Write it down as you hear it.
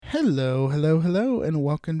Hello, hello, hello, and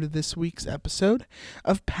welcome to this week's episode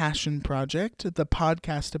of Passion Project, the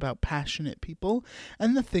podcast about passionate people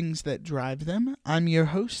and the things that drive them. I'm your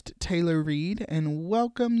host, Taylor Reed, and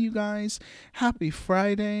welcome you guys. Happy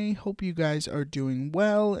Friday. Hope you guys are doing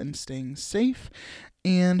well and staying safe,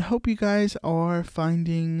 and hope you guys are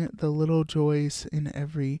finding the little joys in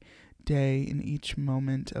every day, in each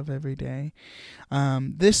moment of every day.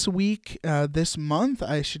 This month,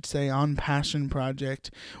 I should say, on Passion Project,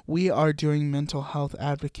 we are doing Mental Health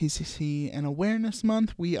Advocacy and Awareness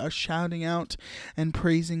Month. We are shouting out and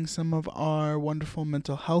praising some of our wonderful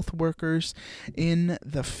mental health workers in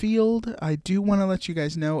the field. I do want to let you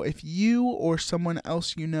guys know, if you or someone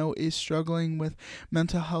else you know is struggling with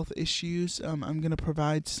mental health issues, I'm going to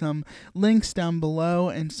provide some links down below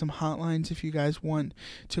and some hotlines if you guys want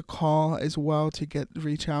to call as well to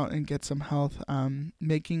reach out and get some health.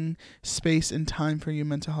 Making space and time for your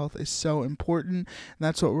mental health is so important.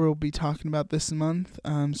 That's what we'll be talking about this month.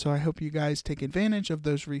 So I hope you guys take advantage of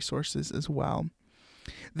those resources as well.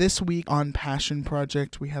 This week on Passion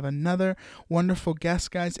Project, we have another wonderful guest,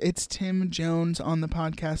 guys. It's Tim Jones on the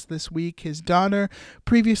podcast this week. His daughter,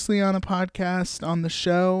 previously on a podcast on the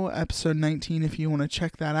show, episode 19, if you want to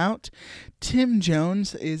check that out. Tim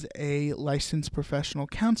Jones is a licensed professional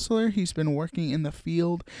counselor. He's been working in the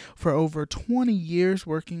field for over 20 years,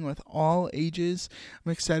 working with all ages.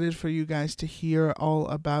 I'm excited for you guys to hear all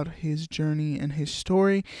about his journey and his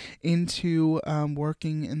story into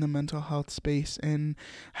working in the mental health space and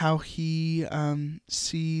how he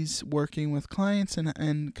sees working with clients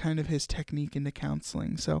and kind of his technique into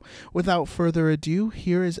counseling. So without further ado,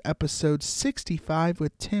 here is episode 65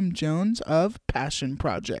 with Tim Jones of Passion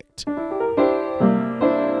Project.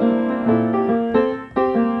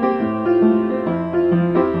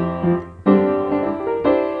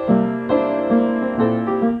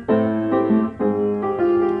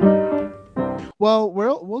 Well,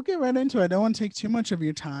 we'll get right into it. I don't want to take too much of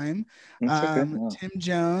your time. Okay. Tim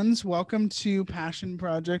Jones, welcome to Passion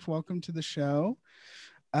Project. Welcome to the show.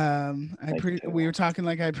 We were talking,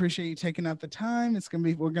 like, I appreciate you taking out the time.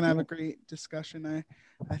 We're gonna have a great discussion,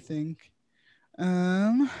 I think.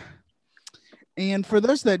 And for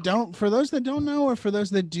those that don't know, or for those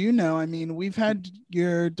that do know, I mean, we've had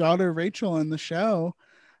your daughter Rachel on the show.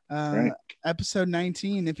 Right. Episode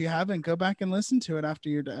 19. If you haven't, go back and listen to it after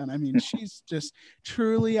you're done. I mean, she's just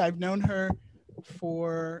truly, I've known her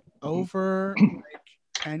for over like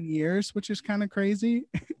 10 years, which is kind of crazy.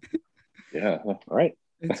 Yeah. Right.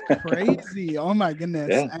 It's crazy. Oh my goodness.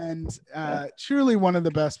 Yeah. And truly one of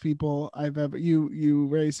the best people I've ever, you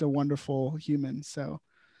raised a wonderful human. So.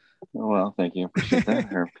 Oh, well, thank you. Appreciate that.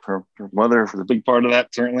 Her mother was a big part of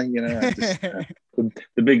that, certainly.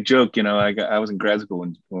 The big joke, I was in grad school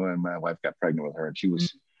when my wife got pregnant with her, and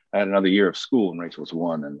I had another year of school, and Rachel was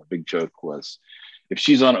 1. And the big joke was, if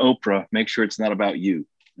she's on Oprah, make sure it's not about you.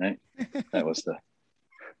 Right. That was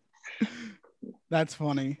That's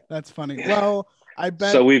funny. Yeah. Well, I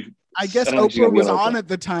bet. So I guess Oprah was on at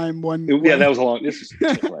the time when. Yeah, that was this is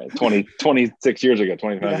right, 26 years ago,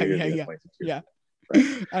 25 years ago. Yeah.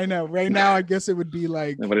 Right. I know. Right now, I guess it would be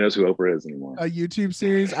like nobody knows who Oprah is anymore. A YouTube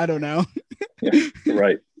series. I don't know. Yeah,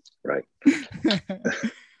 right.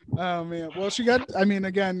 Oh man. Well,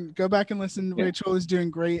 again, go back and listen. Yeah. Rachel is doing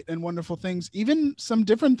great and wonderful things. Even some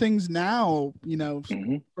different things now,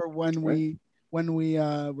 for when we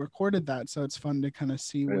recorded that. So it's fun to kind of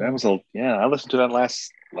see. Right, that was I listened to that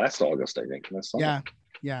last August, I think.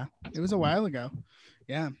 Yeah. It was a while ago.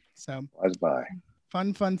 Yeah. So flies by.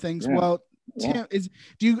 Fun things. Yeah. Well, Tim,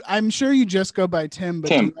 I'm sure you just go by Tim, but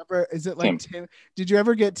Tim. Is it like Tim? Did you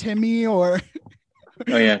ever get Timmy or?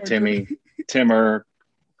 Oh yeah, Timmy, Timmer,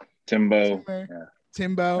 Timbo. Yeah.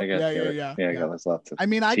 Timbo. Yeah. I got lots of. I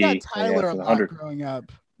mean, I got Tyler a lot growing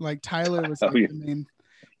up. Like Tyler was the name.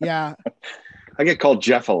 Yeah. I get called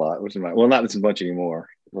Jeff a lot, which is not as much anymore.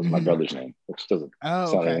 It was my brother's name, which doesn't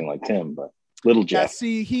sound anything like Tim, but Little Jeff. Yeah,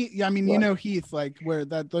 see, Heath, like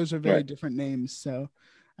those are very different names, so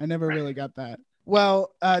I never really got that.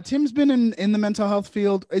 Well, Tim's been in the mental health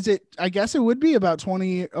field. I guess it would be about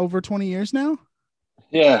over 20 years now?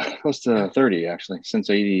 Yeah, close to 30 actually, since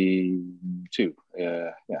 82. Yeah.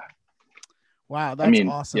 Wow, that's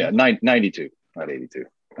awesome. Yeah, 92, not 82.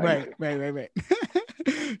 92. Right.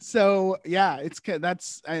 So yeah, it's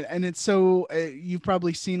so you've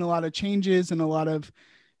probably seen a lot of changes and a lot of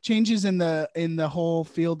changes in the whole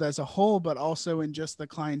field as a whole, but also in just the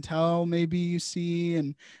clientele maybe you see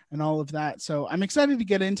and all of that. So I'm excited to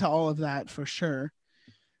get into all of that for sure.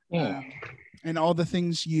 Yeah. And all the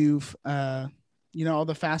things you've, all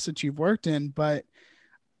the facets you've worked in. But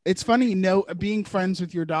it's funny, being friends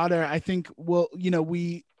with your daughter, I think,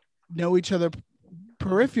 know each other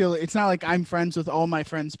peripherally. It's not like I'm friends with all my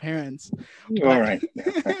friends' parents, All but right.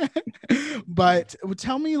 but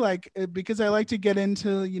tell me, like, because I like to get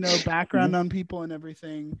into, background Mhm. on people and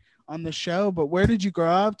everything on the show, but where did you grow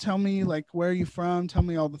up? Tell me, like, where are you from? Tell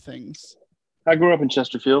me all the things. I grew up in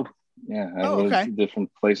Chesterfield. Yeah, I Oh, lived okay. in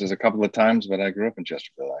different places a couple of times, but I grew up in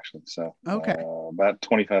Chesterfield actually. So Okay. about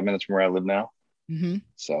 25 minutes from where I live now. Hmm.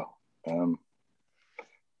 So um,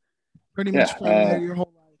 Pretty much yeah, from there your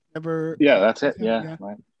whole life. Never. yeah, that's it. Yeah. Yeah,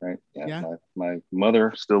 Yeah. right. Yeah, Yeah. my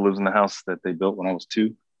mother still lives in the house that they built when I was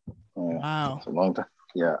 2. Wow. It's a long time.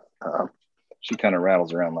 Yeah, she kind of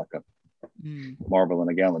rattles around like a Mm. marble in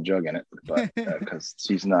a gallon jug in it, but because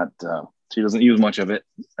she's not, she doesn't use much of it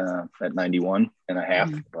at 91 and a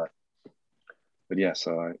half. Mhm. But yeah,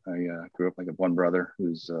 so I grew up like a one brother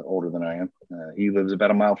who's older than I am. He lives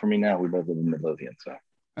about a mile from me now. We both live in Midlothian. So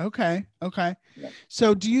Okay. Okay. yeah.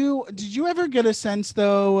 So did you ever get a sense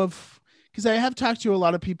though of, because I have talked to a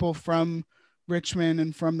lot of people from Richmond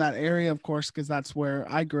and from that area, of course, because that's where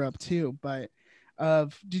I grew up too. But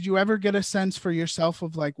did you ever get a sense for yourself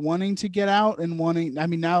of like wanting to get out and wanting, I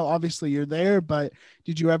mean, now obviously you're there, but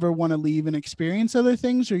did you ever want to leave and experience other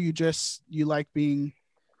things, or you like being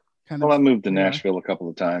kind Well, I of moved to where you are? Nashville a couple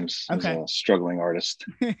of times as Okay. a struggling artist.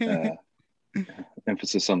 Uh,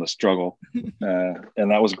 Emphasis on the struggle,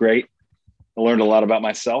 and that was great. I learned a lot about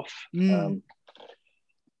myself. Mm,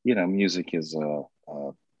 Um, music is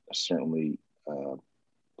certainly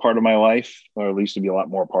part of my life, or at least to be a lot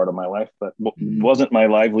more part of my life, but mhm. wasn't my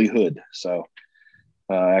livelihood. So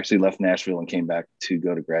I actually left Nashville and came back to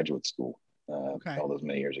go to graduate school Okay. all those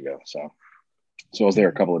many years ago. So I was there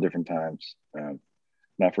a couple of different times.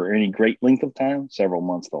 Not for any great length of time, several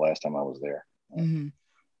months the last time I was there. Mm-hmm.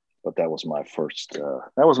 But that was my first.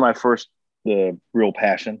 That was my first real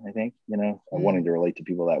passion. I think wanting to relate to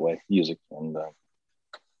people that way, music, and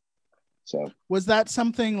so. Was that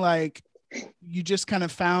something like you just kind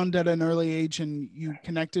of found at an early age and you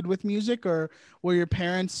connected with music, or were your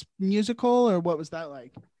parents musical, or what was that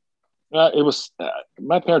like? It was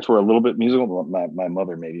my parents were a little bit musical, but my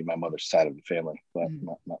mother, maybe my mother's side of the family, but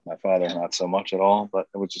Mm. my father not so much at all. But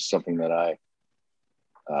it was just something that I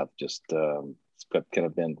just kind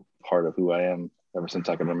of been part of who I am ever since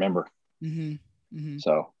I can remember. Mm-hmm. Mm-hmm.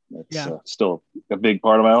 So it's Yeah. still a big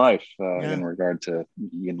part of my life Yeah. in regard to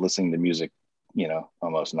listening to music,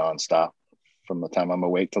 almost nonstop from the time I'm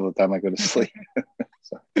awake till the time I go to sleep.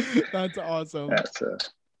 So That's awesome. that's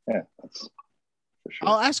yeah, that's for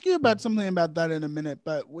I'll sure. ask you about something about that in a minute,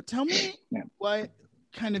 but tell me Yeah. what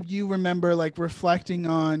kind of you remember like reflecting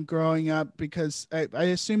on growing up, because I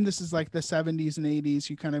assume this is like the 70s and 80s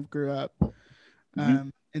you kind of grew up Mm-hmm.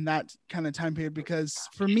 in that kind of time period. Because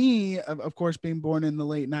for me, of course, being born in the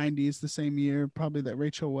late 90s, the same year probably that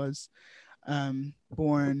Rachel was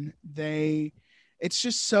born, it's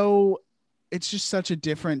just so, it's just such a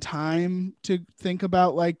different time to think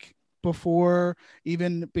about, like before,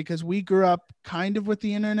 even because we grew up kind of with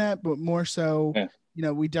the internet, but more so,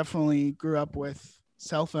 Yeah. we definitely grew up with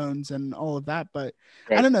cell phones and all of that. But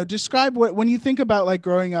I Right. don't know, describe what, when you think about like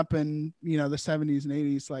growing up in, the 70s and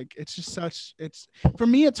 80s, like it's just such, it's, for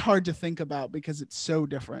me, it's hard to think about because it's so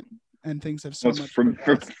different and things have so It's much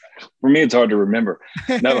progressed. for me, it's hard to remember.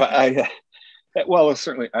 No, well,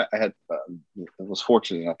 certainly I had I was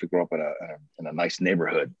fortunate enough to grow up in a nice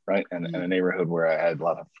neighborhood, right, and in Mm, a neighborhood where I had a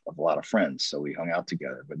lot of friends, so we hung out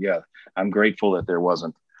together. But yeah, I'm grateful that there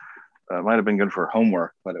wasn't. It might have been good for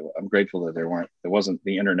homework, but I'm grateful that there wasn't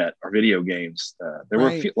the internet or video games. There were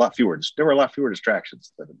right. there were a lot fewer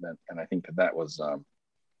distractions and I think that was a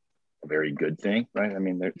very good thing, right? I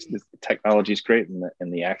mean, the technology is great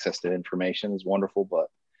and the access to information is wonderful, but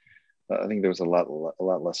I think there was a lot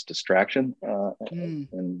less distraction Mm,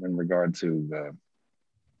 in regard to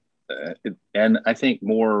and I think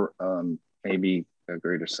more maybe a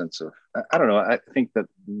greater sense of I don't know. I think that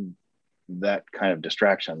that kind of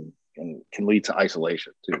distraction can lead to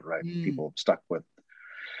isolation too, right? mm, People stuck with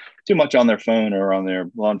too much on their phone or on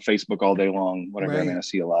Facebook all day long, whatever. I mean, right. I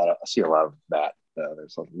see a lot of that.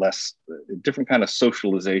 There's a less different kind of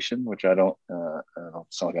socialization, which I don't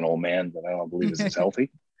sound like an old man, but I don't believe is as healthy.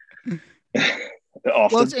 Well, it's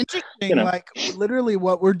Often, you interesting. know. Like literally,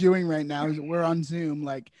 what we're doing right now is we're on Zoom.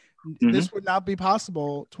 Like Mm-hmm. this would not be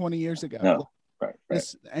possible 20 years ago. Like, No, right,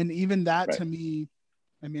 this, and even that right, to me,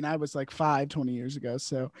 I mean, I was like 20 years ago.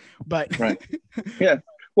 So, but right. Yeah.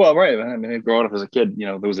 Well, right. I mean, growing up as a kid,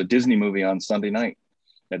 there was a Disney movie on Sunday night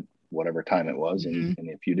at whatever time it was, Mhm.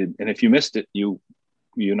 and if you missed it, you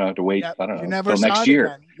know have to wait. Yep, I don't you know never till saw next it year,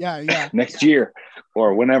 again. Yeah, yeah, next year,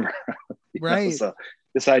 or whenever. right. So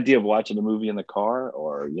this idea of watching a movie in the car,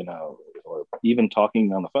 or or even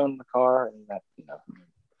talking on the phone in the car, and that,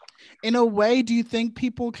 In a way, do you think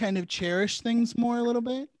people kind of cherish things more a little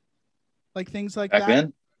bit? Like things like back that?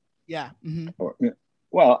 then, Yeah. Mm-hmm. or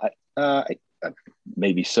well,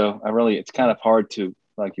 maybe so. It's kind of hard to,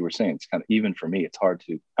 like you were saying, it's kind of, even for me, it's hard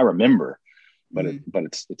to. I remember, but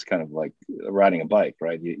it's kind of like riding a bike,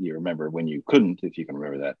 right? You remember when you couldn't, if you can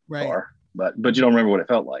remember that Right. far, but you don't remember what it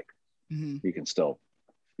felt like. Mm-hmm. You can still,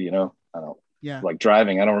 I don't. Yeah. Like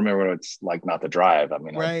driving, I don't remember what it's like not to drive. I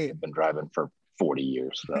mean, right. I've been driving for 40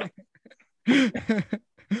 years. So.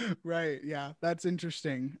 Right. Yeah. That's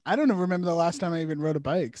interesting. I don't remember the last time I even rode a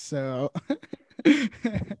bike. So.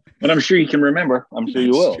 But I'm sure you can remember. I'm sure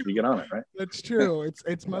you will if you get on it, right? That's true.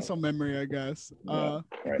 It's muscle memory, I guess. Yeah,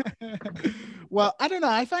 right. Well, I don't know.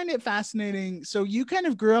 I find it fascinating. So you kind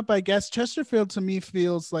of grew up, I guess. Chesterfield to me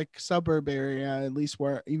feels like suburb area, at least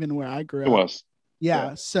where I grew up. It was.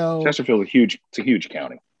 Yeah. So Chesterfield it's a huge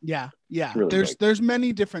county. Yeah. Yeah. Really there's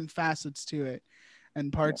many different facets to it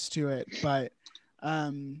and parts to it. But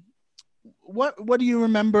what do you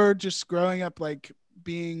remember just growing up, like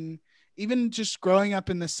being, even just growing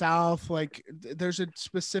up in the South? Like there's a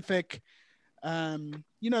specific,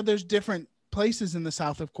 there's different places in the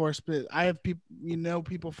South, of course, but I have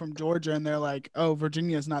people from Georgia and they're like, oh,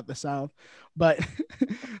 Virginia is not the South, but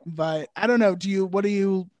I don't know. What do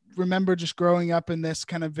you remember just growing up in this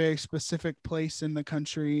kind of very specific place in the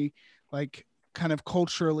country, like kind of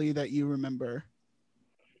culturally, that you remember?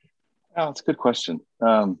 Oh, it's a good question.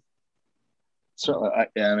 So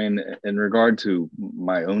I mean, in regard to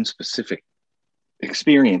my own specific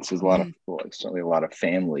experiences, certainly a lot of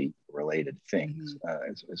family related things.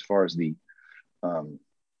 As far as the,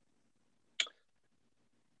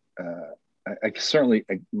 I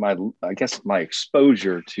guess my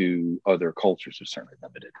exposure to other cultures is certainly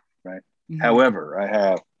limited, right? Mm-hmm. However, I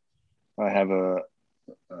have a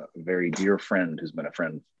very dear friend who's been a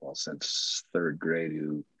friend since third grade,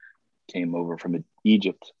 who came over from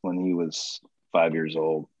Egypt when he was 5 years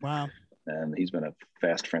old. Wow. And he's been a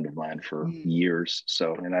fast friend of mine for years.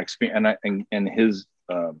 So, and I experienced, and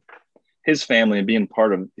his family, and being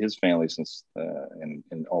part of his family since,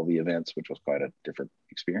 and all the events, which was quite a different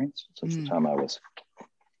experience since the time I was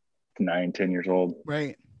 9, 10 years old.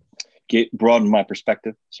 Right. Broadened my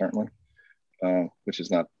perspective, certainly, which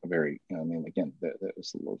is not a very, again, that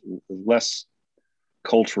was less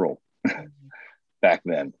cultural back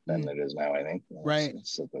then than it is now, I think. Right.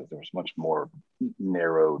 So there was much more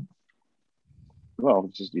narrowed. Well,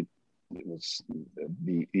 it was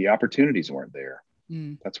the opportunities weren't there.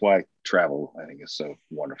 That's why travel, I think, is so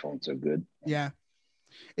wonderful and so good. Yeah.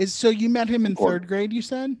 So you met him in third grade, you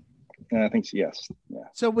said? I think so, yes. Yeah.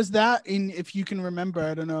 So was that if you can remember,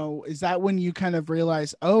 I don't know, is that when you kind of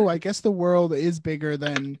realized, oh, I guess the world is bigger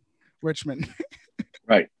than Richmond?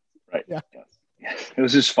 Right. Yeah. Yes. It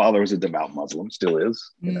was, his father was a devout Muslim, still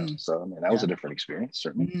is, so that was a different experience,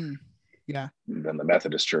 certainly. Yeah. Than the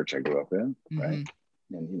Methodist church I grew up in, right?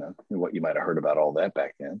 And what you might have heard about all that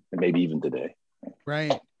back then, and maybe even today.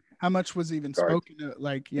 Right. How much was even spoken?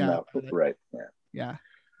 Right. Yeah.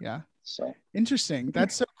 So interesting.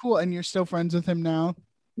 That's so cool. And you're still friends with him now?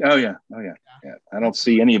 Oh yeah. I don't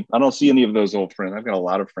see any of those old friends. I've got a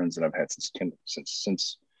lot of friends that I've had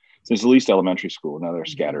since at least elementary school. Now they're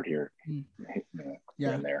scattered here,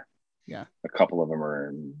 here and there. Yeah. A couple of them are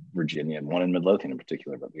in Virginia, and one in Midlothian in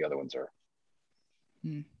particular, but the other ones are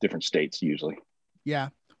different states usually. Yeah.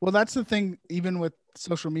 Well, that's the thing, even with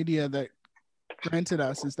social media, that granted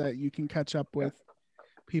us, is that you can catch up with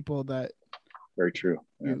people that very true.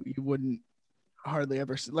 You wouldn't hardly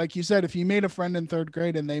ever see. Like you said, if you made a friend in third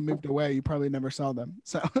grade and they moved away, you probably never saw them.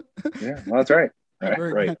 So yeah, well, that's right.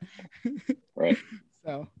 Right.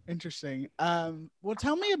 So interesting. Well,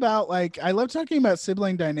 tell me about, like, I love talking about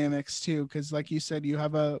sibling dynamics too, because like you said, you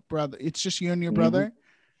have a brother. It's just you and your brother.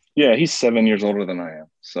 Yeah, he's 7 years older than I am.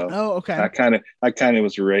 So okay. I kind of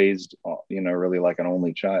was raised, really like an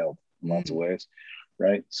only child in lots of ways,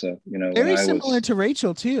 right? So very similar to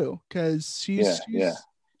Rachel too, because she has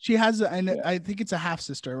I think it's a half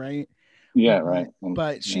sister, right? Yeah, right.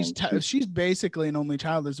 But she's basically an only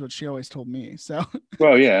child, is what she always told me. So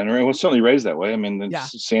well, yeah, and I was certainly raised that way. I mean,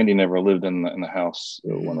 Sandy never lived in the house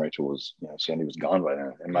when Rachel was, Sandy was gone by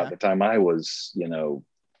then, and by the time I was,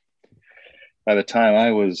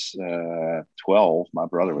 12, my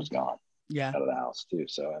brother was gone out of the house too.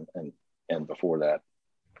 So, and before that,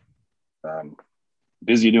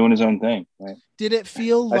 busy doing his own thing. Right? Did it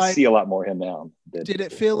feel like, I see a lot more of him now? Did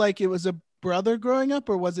it feel like it was a brother growing up,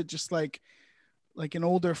 or was it just like an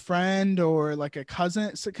older friend or like a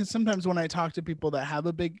cousin? Because sometimes when I talk to people that have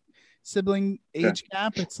a big sibling age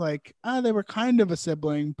gap, it's like, they were kind of a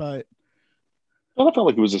sibling, but Well, I felt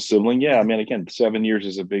like it was a sibling. Yeah, I mean, again, 7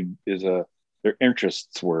 years their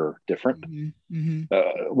interests were different. Mm-hmm.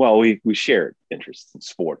 Mm-hmm. Well, we shared interests in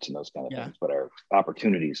sports and those kind of Yeah. things, but our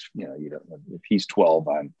opportunities, you don't. If he's 12,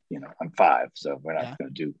 I'm 5, so we're not Yeah.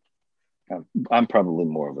 going to do. I'm probably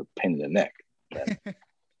more of a pain in the neck than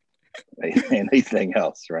anything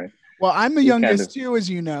else, right? Well, I'm the He kind youngest of, too, as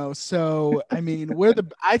you know. So, I mean,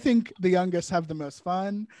 I think the youngest have the most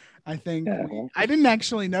fun. I think yeah, well, I didn't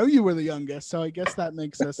actually know you were the youngest. So I guess that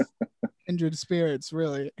makes us kindred spirits,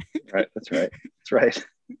 really. right. That's right. That's right.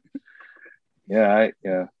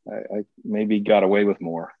 I maybe got away with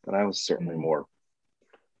more, but I was certainly Mm. more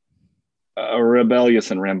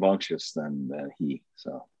rebellious and rambunctious than he.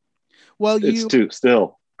 So Well, it's too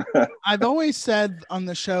still. I've always said on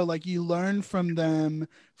the show, like you learn from them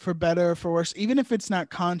for better or for worse, even if it's not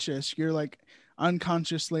conscious, you're like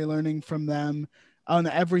unconsciously learning from them on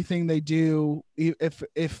everything they do.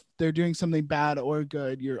 If they're doing something bad or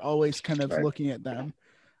good, you're always kind of Right. looking at them.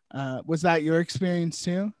 Was that your experience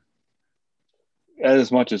too?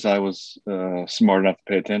 As much as I was smart enough to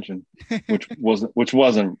pay attention, which wasn't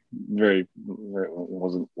wasn't very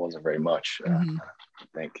much. Hmm. I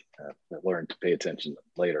think I learned to pay attention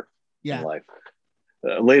later in Yeah. life,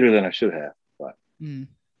 later than I should have. But Mm.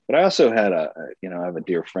 but I also had I have a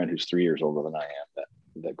dear friend who's 3 years older than I am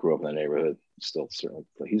that grew up in the neighborhood. Still, certainly,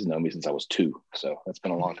 he's known me since I was 2, so that's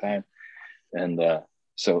been a long time. And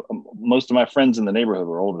so most of my friends in the neighborhood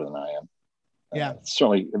were older than I am. Yeah.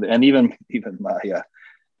 Certainly, and even my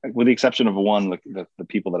with the exception of one, the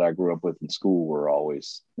people that I grew up with in school were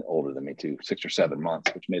always older than me too, 6 or 7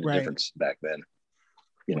 months, which made a Right. difference back then.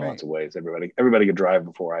 Right. Lots of ways. Everybody could drive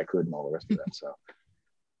before I could, and all the rest of that. So,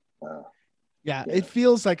 Yeah. yeah, It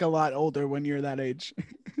feels like a lot older when you're that age.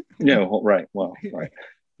 right. Well, right.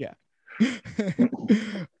 Yeah.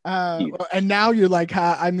 Yeah. And now you're like,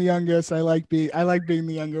 I'm the youngest. I like being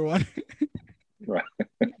the younger one. Right.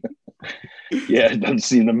 Yeah, it doesn't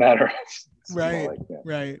seem to matter. Right. Like, yeah.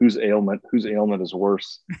 Right. Whose ailment is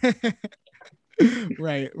worse?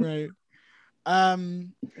 Right. Right.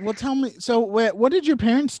 Well, tell me. So, what did your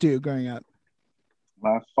parents do growing up?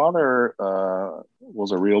 My father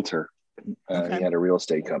was a realtor. Okay. He had a real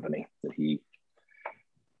estate company that he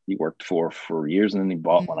worked for years, and then he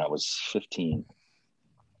bought when I was 15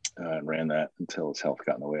 and ran that until his health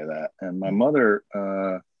got in the way of that. And my mother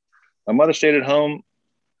stayed at home,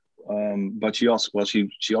 but she also was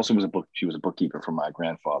a bookkeeper for my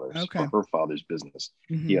grandfather's Okay. for her father's business.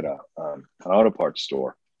 Mm-hmm. He had an auto parts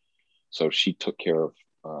store, so she took care of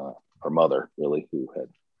her mother, really, who had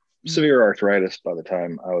severe arthritis by the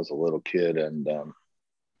time I was a little kid, and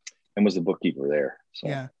was the bookkeeper there. So.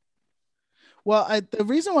 Yeah. Well, the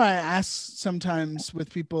reason why I ask sometimes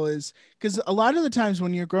with people is because a lot of the times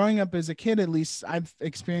when you're growing up as a kid, at least I've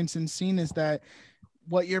experienced and seen, is that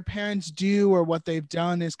what your parents do or what they've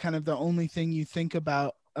done is kind of the only thing you think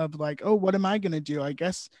about of like, oh, what am I going to do? I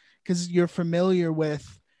guess because you're familiar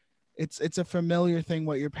with it's a familiar thing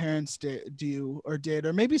what your parents do or did,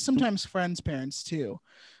 or maybe sometimes friends' parents too.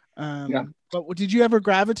 Yeah. But did you ever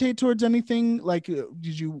gravitate towards anything? Like,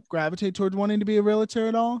 did you gravitate towards wanting to be a realtor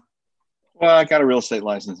at all? Well, I got a real estate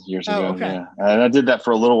license years ago. Okay. Yeah, and I did that for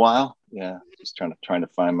a little while. Yeah, just trying to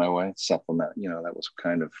find my way, supplement. That was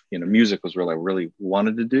kind of music was really I really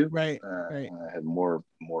wanted to do. Right. Right. I had more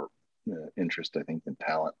interest, I think, in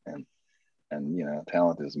talent, and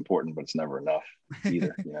talent is important, but it's never enough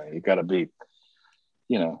either. You got to be.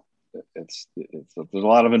 It's there's a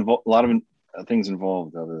lot of things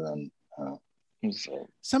involved other than.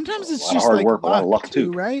 Sometimes it's a lot just of hard like work, a lot of luck too,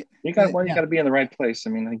 right? You got to be in the right place. I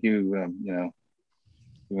mean, I think you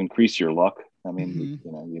increase your luck. I mean,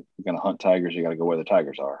 you're going to hunt tigers. You got to go where the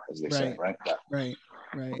tigers are, as they say, right? Right.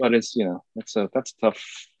 But it's that's tough.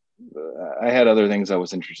 I had other things I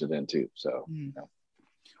was interested in too. So,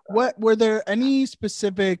 what were there any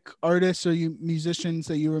specific artists or musicians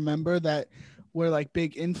that you remember that were like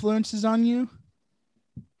big influences on you?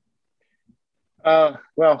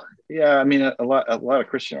 Well, yeah, I mean, a lot of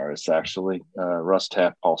Christian artists actually, Russ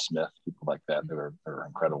Taff, Paul Smith, people like that. They were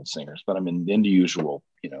incredible singers. But I mean, the usual,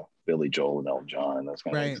 Billy Joel and Elton John and those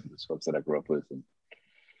kind of folks that I grew up with,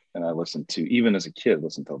 and I listened to, even as a kid,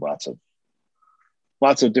 listened to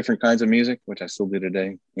lots of different kinds of music, which I still do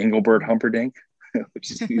today. Engelbert Humperdinck,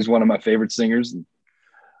 he's one of my favorite singers, and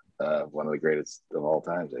one of the greatest of all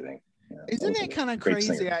times, I think. Isn't it kind of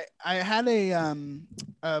crazy? I had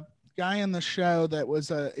a guy on the show that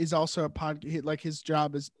is also like his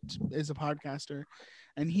job is a podcaster,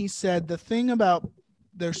 and he said the thing about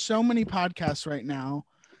there's so many podcasts right now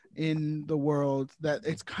in the world that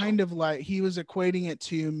it's kind of like he was equating it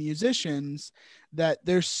to musicians, that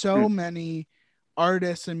there's so many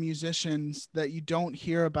artists and musicians that you don't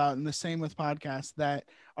hear about, and the same with podcasts, that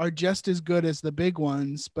are just as good as the big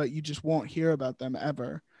ones, but you just won't hear about them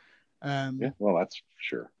ever. Yeah, Um, well, that's for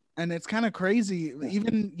sure. and it's kind of crazy. Yeah,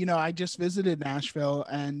 Even, I just visited Nashville,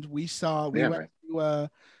 and we yeah, went right. to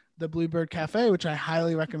the Bluebird Cafe, which I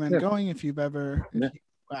highly recommend Yeah, going if you've ever, if yeah, you,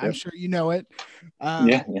 I'm yeah, sure you know it. yeah, Um,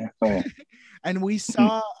 yeah. Oh, yeah. and we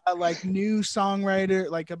saw like new songwriter,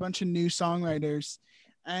 like a bunch of new songwriters,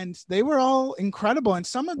 and they were all incredible. And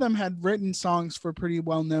some of them had written songs for pretty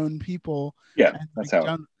well-known people, Yeah, and that's like how.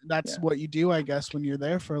 done. That's Yeah, what you do, I guess, when you're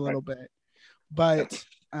there for a right. little bit. Yeah, But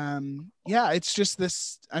yeah, it's just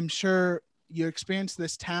this. I'm sure you experience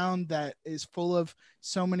this town that is full of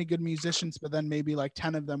so many good musicians, but then maybe like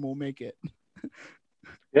 10 of them will make it.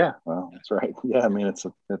 yeah. Well, that's right. Yeah, I mean,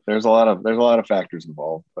 there's a lot of factors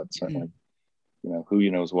involved, but Mm. certainly, who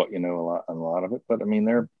you know is what you know a lot of it. But I mean,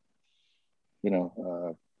 you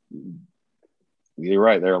know, you're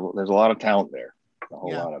right. There's a lot of talent there, a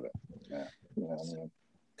whole Yeah. lot of it. Yeah, I mean,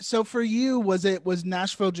 So for you, was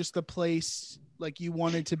Nashville just the place like you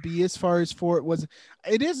wanted to be as far as for it was?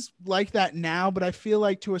 It is like that now, but I feel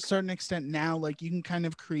like to a certain extent now, like you can kind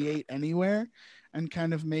of create anywhere and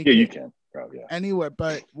kind of yeah, make you it can, probably, yeah. anywhere.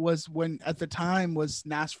 But was when at the time was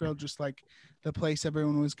Nashville just like the place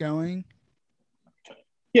everyone was going?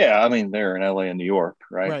 Yeah, I mean, they're in LA and New York,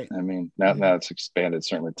 right? Right. I mean, now Mm-hmm. it's expanded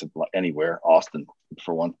certainly to anywhere, Austin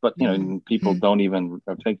for one. But people Mm-hmm. don't even.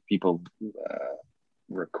 I think people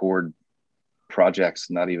record projects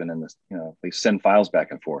not even in this. They send files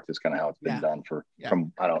back and forth. Is kind of how it's been Yeah. done for. Yeah.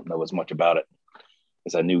 From I don't know as much about it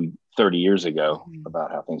as I knew 30 years ago Mhm.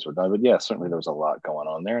 about how things were done. But yeah, certainly there was a lot going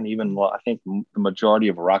on there, and even I think the majority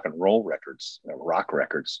of rock and roll records, rock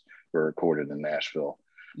records, were recorded in Nashville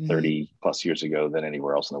Mhm. 30 plus years ago than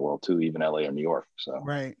anywhere else in the world, too, even LA or New York. So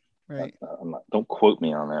Right. Right. don't quote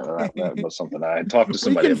me on that. That was something I had talked to We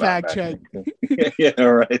somebody can about fact back check. then. Yeah,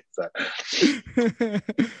 all right. So,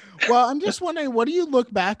 Well, I'm just wondering, what do you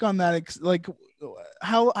look back on that? Like,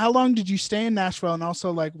 how long did you stay in Nashville, and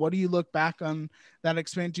also like, what do you look back on that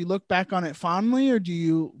experience? Do you look back on it fondly, or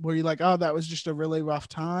were you like, oh, that was just a really rough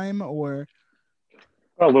time, or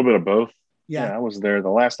well, a little bit of both. yeah, Yeah, I was there. The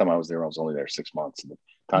last time I was there, I was only there 6 months. The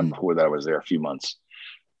time mm, before that, I was there a few months.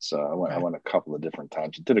 So I went, I okay, went a couple of different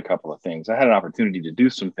times, did a couple of things. I had an opportunity to do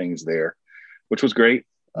some things there, which was great.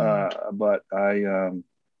 mm, But I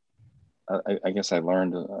guess I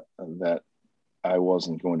learned that I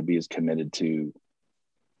wasn't going to be as committed to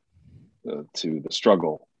the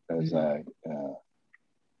struggle as mm,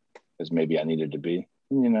 as maybe I needed to be.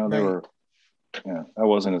 There right, were, I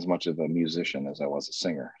wasn't as much of a musician as I was a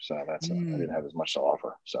singer, so I mm, didn't have as much to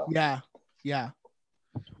offer. So yeah, yeah.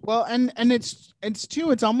 Well, and it's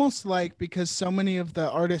too. It's almost like because so many of the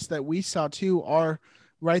artists that we saw too are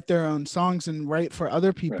write their own songs and write for other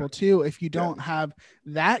yeah, people too. If you yeah, don't have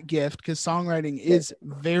that gift, because songwriting right. is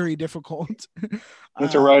very difficult.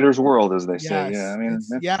 It's a uh, writer's world, as they say. Yeah, I yes, mean it's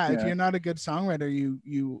that's yeah. If yeah, you're not a good songwriter,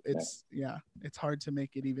 yeah. it's yeah, it's hard to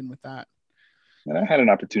make it even with that. And I had an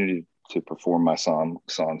opportunity to perform my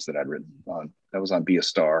songs that I'd written on. That was on Be a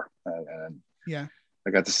Star, and Yeah. I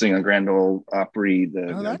got to sing on Grand Ole Opry, Oh,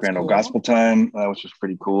 the that's Grand Ole cool. Gospel Time, which was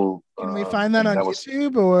pretty cool. Can we find that And on that was,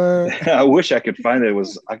 YouTube or? I wish I could find it. It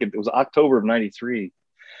was October of '93.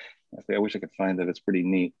 I wish I could find it. It's pretty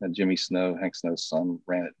neat. Jimmy Snow, Hank Snow's son,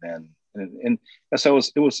 ran it then, and so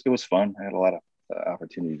it was fun. I had a lot of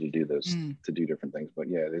opportunity to do Mm, to do different things. But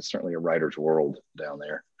yeah, there's certainly a writer's world down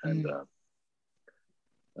there, and mm.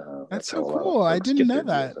 That's that's so how a lot of cool. I folks didn't get know their deal.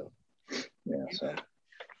 that. So yeah, so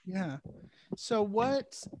Yeah. Yeah. So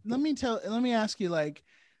let me ask you, like,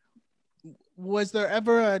 was there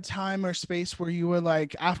ever a time or space where you were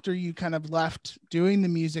like, after you kind of left doing the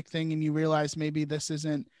music thing and you realized maybe this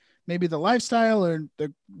isn't maybe the lifestyle or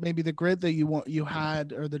maybe the grit that you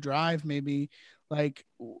had, or the drive, maybe, like,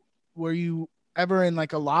 were you ever in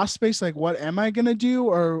like a lost space, like what am I going to do?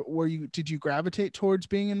 Or did you gravitate towards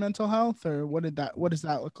being in mental health, or what does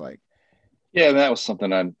that look like? yeah, that was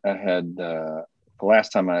something I had. The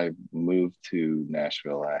last time I moved to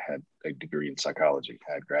Nashville, I had a degree in psychology.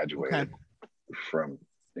 I had Okay. graduated from,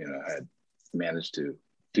 I had managed to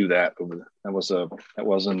do that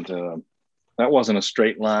that wasn't a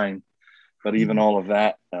straight line, but even Mhm. all of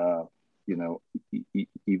that, you know,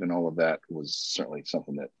 even all of that was certainly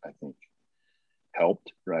something that I think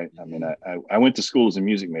helped. Right. I mean, Mhm. I went to school as a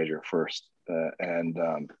music major first, and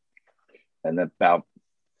then about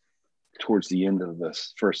towards the end of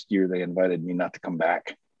this first year, they invited me not to come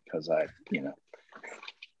back because Oh I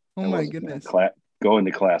my wasn't, goodness. going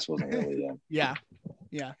to class wasn't really Yeah.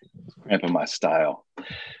 cramping my style.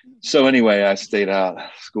 So anyway, I stayed out of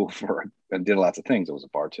school and did lots of things. I was a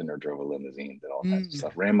bartender, drove a limousine, did all kinds of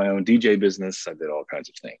stuff, ran my own DJ business. I did all kinds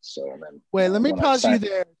of things. So, and then Wait, let me pause you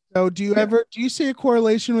there. So do you see a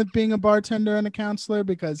correlation with being a bartender and a counselor?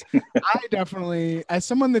 Because I definitely, as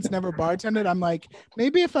someone that's never bartended, I'm like,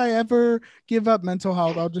 maybe if I ever give up mental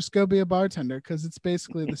health, I'll just go be a bartender because it's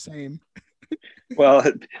basically the same. Well,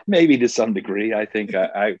 maybe to some degree. I think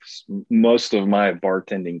I most of my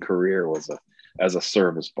bartending career was as a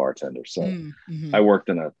service bartender. So I worked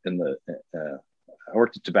I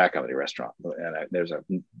worked at a tobacco company restaurant, and there's a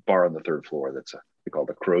bar on the third floor that's they call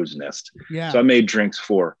the Crow's Nest. Yeah. So I made drinks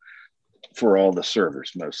for all the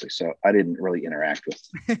servers mostly. So I didn't really interact with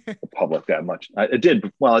the public that much. I did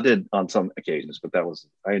on some occasions, but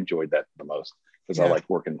I enjoyed that the most because I like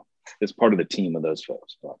working as part of the team of those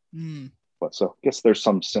folks. But so I guess there's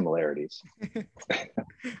some similarities.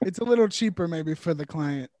 It's a little cheaper maybe for the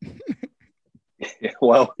client.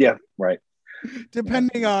 Well, yeah, right.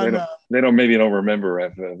 Depending on they don't remember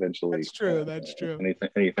eventually. That's true.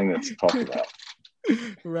 Anything that's talked about.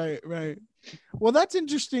 Right. Well, that's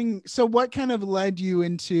interesting. So what kind of led you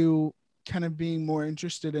into kind of being more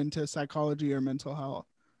interested into psychology or mental health?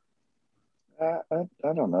 I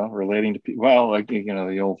don't know, relating to people. Well, like,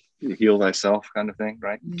 the old heal thyself kind of thing,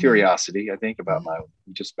 right? Curiosity, I think, about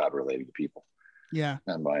just about relating to people. Yeah.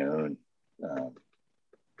 And my own.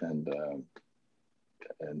 And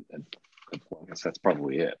I guess that's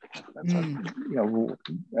probably it. That's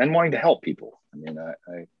and wanting to help people. I mean,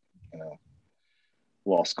 I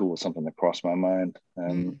law school was something that crossed my mind,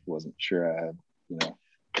 and wasn't sure I had,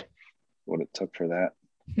 what it took for that,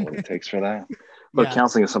 what it takes for that. But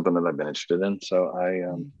counseling is something that I've been interested in. So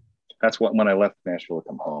that's what, when I left Nashville to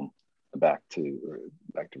come home back to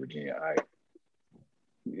Virginia,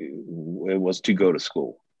 it was to go to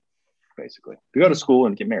school, basically, to go to school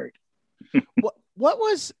and get married.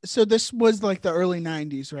 So this was like the early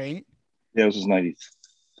 90s, right? Yeah, this was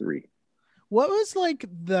 93. What was like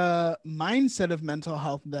the mindset of mental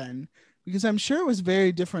health then? Because I'm sure it was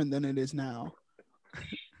very different than it is now.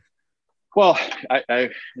 Well,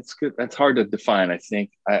 it's good. That's hard to define. I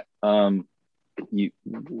think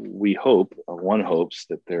we hope, or one hopes,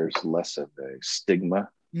 that there's less of a stigma,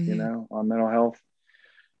 on mental health.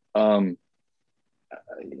 I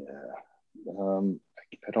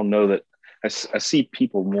don't know that I see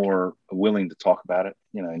people more willing to talk about it,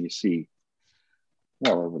 and you see,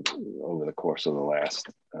 over the course of the last,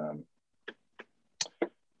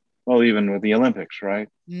 even with the Olympics, right?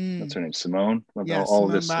 What's her name? Simone. All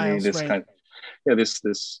Simone this, Biles, this right. kind. This,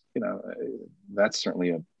 that's certainly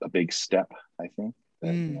a big step. I think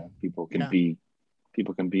that people can be,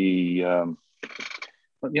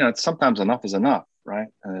 but it's sometimes enough is enough, right?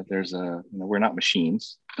 There's we're not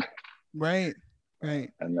machines, right,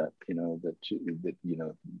 and that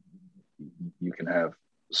you can have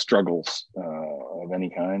struggles of any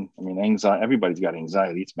kind. I mean, anxiety. Everybody's got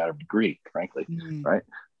anxiety. It's a matter of degree, frankly, right?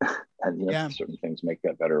 And certain things make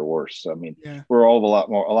that better or worse. So I mean, we're all a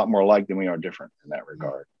lot more alike than we are different in that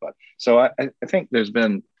regard. But so I think there's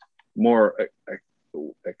been more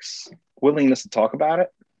willingness to talk about it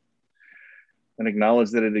and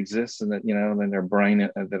acknowledge that it exists, and that then our brain,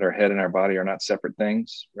 that our head and our body are not separate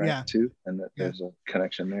things, right? Too, and that there's a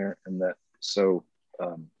connection there, and that so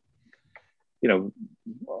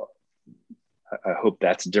I hope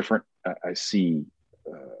that's different. I see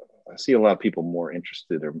a lot of people more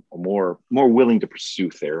interested, or more willing to pursue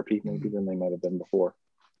therapy maybe than they might have been before.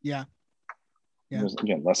 Yeah. There's,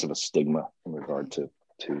 again, less of a stigma in regard to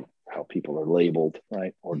how people are labeled,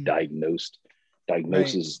 right, or diagnosed.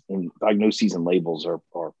 Diagnoses and labels are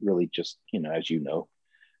really just, as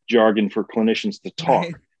jargon for clinicians to talk.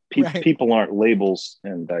 People aren't labels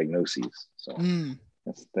and diagnoses. So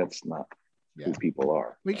that's not who people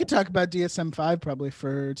are. We could talk about DSM-5 probably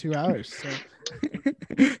for 2 hours. So.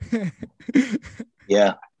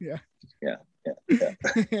 Yeah.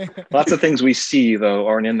 Lots of things we see though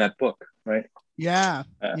aren't in that book, right? Yeah.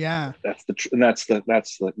 That's the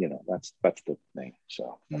thing.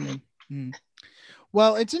 So.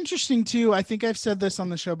 Well, it's interesting too. I think I've said this on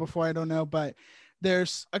the show before. I don't know, but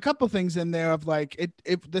there's a couple things in there of like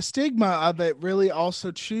the stigma of it really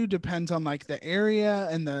also too depends on like the area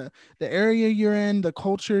and the area you're in, the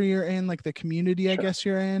culture you're in, like the community, I guess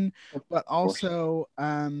you're in, but also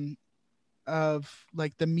of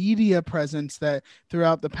like the media presence that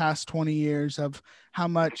throughout the past 20 years of how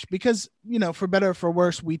much, because for better or for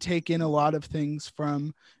worse, we take in a lot of things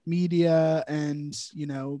from media and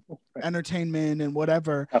entertainment and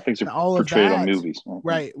whatever, how things are all portrayed of that, on movies,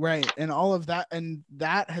 right, and all of that, and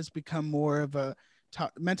that has become more of a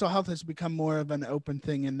mental health has become more of an open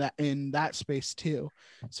thing in that space too.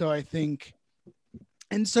 So I think,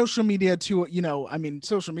 and social media too, I mean,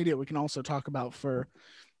 social media we can also talk about for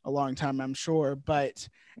a long time, I'm sure, but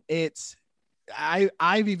it's,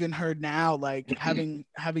 I've even heard now, like having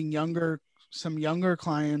some younger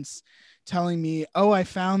clients telling me, oh, I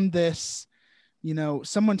found this,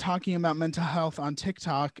 someone talking about mental health on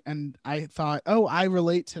TikTok, and I thought, oh, I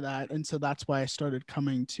relate to that, and so that's why I started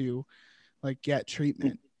coming to like get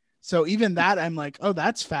treatment. So even that, I'm like, oh,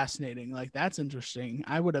 that's fascinating, like that's interesting.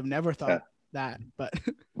 I would have never Yeah. thought that, but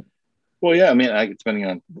Well, yeah, I mean, depending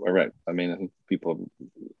on, right. I mean, I think people,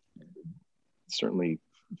 certainly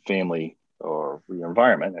family or your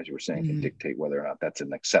environment, as you were saying, can dictate whether or not that's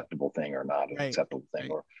an acceptable thing or not an right, acceptable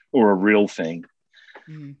thing, right. or a real thing,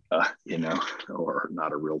 Mhm. or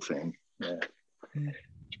not a real thing. Yeah. Mhm.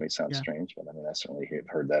 Which may sound Yeah. strange, but I mean, I certainly have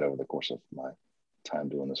heard that over the course of my time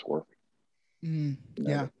doing this work. Yeah.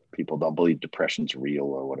 That people don't believe depression's real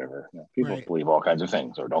or whatever. People Right. believe all kinds of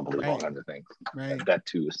things or don't believe all Right. kinds of things. Right. That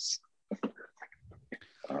too is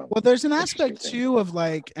Well, there's an interesting aspect thing. too of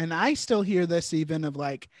like, and I still hear this even of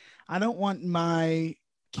like, I don't want my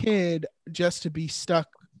kid just to be stuck,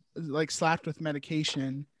 like slapped with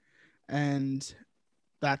medication, and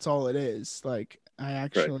that's all it is. Like, I Right.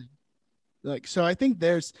 actually like, so I think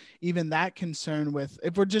there's even that concern with,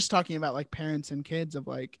 if we're just talking about like parents and kids, of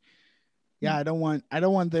like, yeah, I don't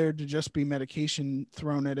want there to just be medication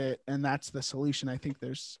thrown at it and that's the solution. I think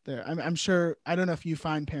I'm sure, I don't know if you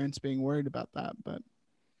find parents being worried about that, but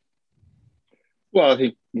Well, I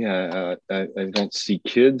think, yeah, I don't see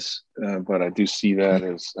kids, but I do see that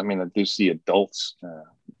as, I mean, I do see adults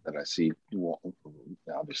that I see. Well,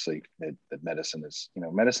 obviously, that medicine is,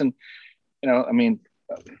 medicine, I mean,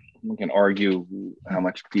 we can argue how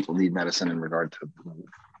much people need medicine in regard to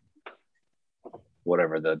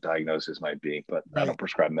whatever the diagnosis might be, but I right, don't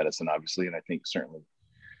prescribe medicine, obviously. And I think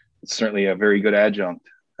it's certainly a very good adjunct.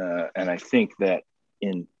 And I think that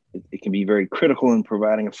it can be very critical in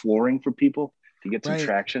providing a flooring for people to get some right.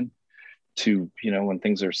 traction to, when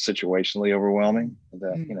things are situationally overwhelming,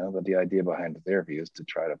 that, Mm, that the idea behind the therapy is to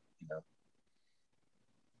try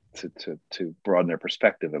to, to broaden their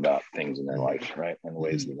perspective about things in their mm, life, right? In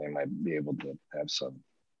ways mm, that they might be able to have some mm.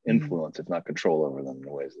 influence, if not control over them, in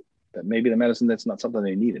ways that maybe the medicine, that's not something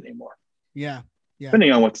they need anymore. Yeah, yeah,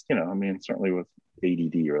 Depending on what's, I mean, certainly with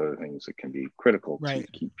ADD or other things, it can be critical to right.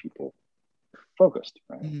 keep people focused,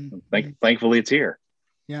 right? Mm, And mm. thankfully it's here.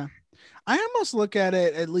 Yeah. I almost look at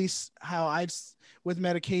it, at least how with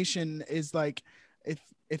medication, is like,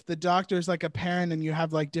 if the doctor's like a parent and you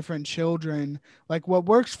have like different children, like what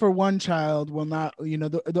works for one child will not,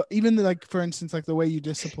 even like, for instance, like the way you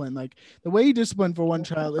discipline, like the way you discipline for one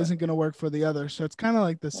child isn't going to work for the other. So it's kind of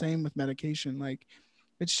like the same with medication. Like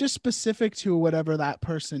it's just specific to whatever that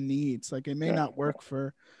person needs. Like it may Yeah. not work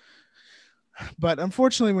for, but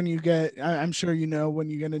unfortunately, when you get, I'm sure when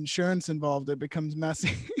you get insurance involved, it becomes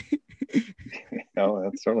messy. No,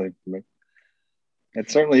 that's certainly,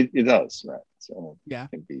 it does, right? So Yeah. it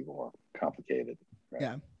can be more complicated, right?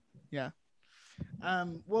 Yeah. Yeah.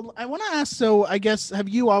 Well, I want to ask, so I guess, have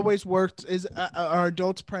you always worked, are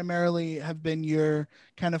adults primarily have been your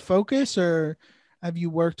kind of focus, or have you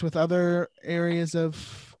worked with other areas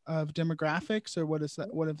of demographics, or what does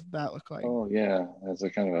that look like? Oh yeah, as a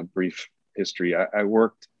kind of a brief history, I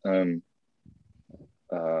worked. Um,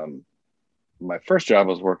 my first job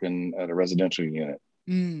was working at a residential unit.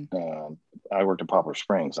 Mm, I worked in Poplar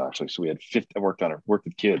Springs actually, so we had 50. I worked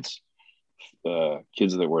with kids,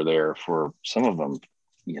 kids that were there for some of them,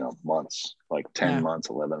 months, like 10 yeah. months,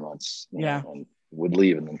 11 months, Yeah. and would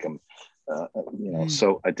leave and then come. Mm,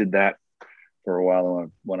 So I did that for a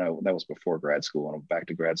while that was before grad school. When I went back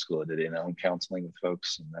to grad school, I did in-home counseling with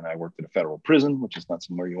folks, and then I worked at a federal prison, which is not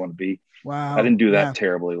somewhere you want to be. I wow. didn't do Yeah. that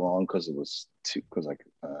terribly long because it was too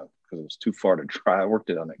far to try. I worked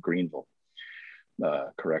it on at Greenville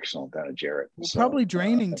correctional down at Jarrett. Well, So probably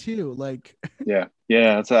draining too. Like, yeah.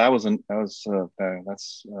 So I wasn't. I was.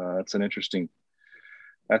 That's an interesting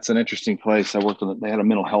place. I worked on. They had a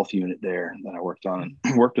mental health unit there that I worked on.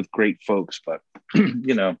 And worked with great folks, but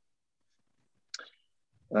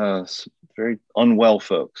very unwell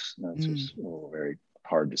folks. That's mm, just very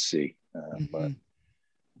hard to see. But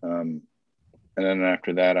mm-hmm. and then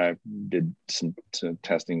after that, I did some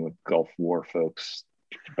testing with Gulf War folks,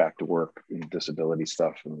 back to work in disability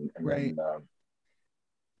stuff, and Right.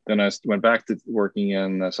 then I went back to working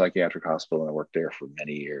in a psychiatric hospital, and I worked there for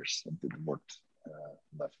many years. I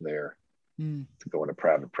left there Mm, to go into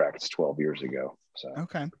private practice 12 years ago. So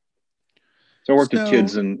okay. So I worked with So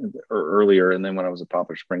kids earlier, and then when I was at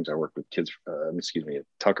Poplar Springs, I worked with kids. At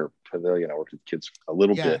Tucker Pavilion, I worked with kids a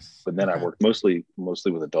little bit, yes. but then I Okay. worked mostly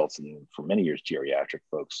with adults, and for many years geriatric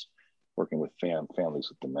folks, working with families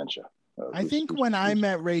with dementia. I think when I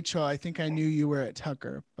met Rachel, I think I knew you were at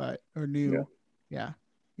Tucker, Yeah, yeah,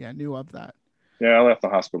 yeah, knew of that. yeah. I left the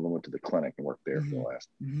hospital and went to the clinic and worked there for the Hmm. last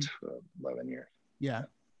Hmm. 11 years. Yeah,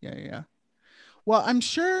 yeah, yeah. Well, I'm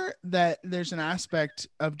sure that there's an aspect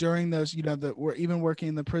of during those, that we're even working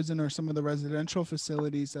in the prison or some of the residential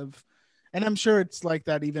facilities and I'm sure it's like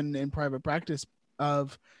that even in private practice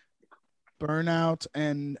of burnout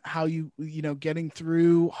and how getting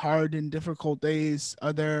through hard and difficult days.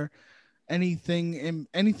 Are there any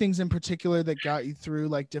things in particular that got you through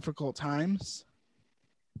like difficult times?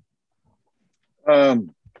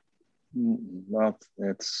 Um, well,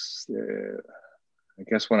 it's I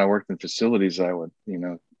guess when I worked in facilities, I would,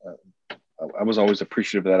 I was always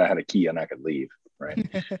appreciative that I had a key and I could leave, right?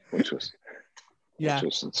 Which was Yeah.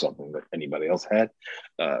 something that anybody else had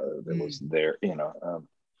that Mm. was there,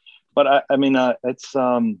 but I mean, it's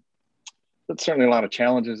certainly a lot of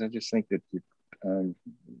challenges. I just think that you're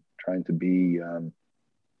trying to be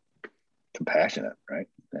compassionate, right?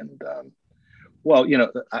 And well,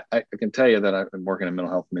 I can tell you that I've been working in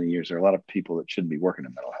mental health many years. There are a lot of people that shouldn't be working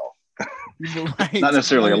in mental health. Not Right.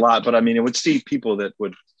 necessarily a Right. lot, but I mean, it would see people that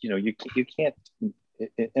would, you can't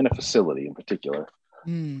in a facility in particular,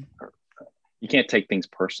 Mm. you can't take things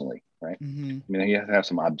personally, right? Mm-hmm. I mean, you have to have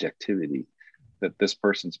some objectivity that this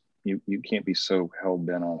person's, you can't be so hell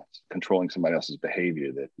bent on controlling somebody else's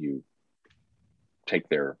behavior that you take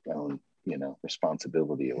their own,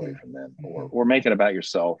 responsibility away from them, Mm-hmm. or make it about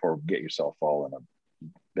yourself, or get yourself all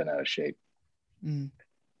bent out of shape. Mm.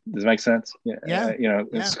 Does it make sense? Yeah, Yeah. Yeah.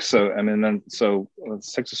 it's so. I mean, then so it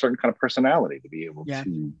takes a certain kind of personality to be able Yeah.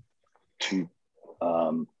 to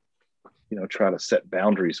um, try to set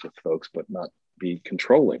boundaries with folks, but not be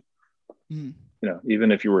controlling. Mm.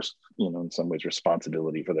 Even if you were, in some ways responsible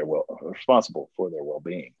for their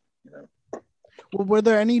well-being. Well, were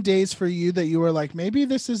there any days for you that you were like, maybe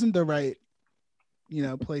this isn't the right,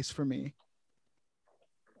 place for me?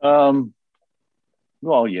 Um,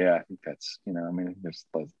 well, yeah, I think that's, I mean, there's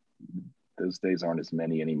like, those days aren't as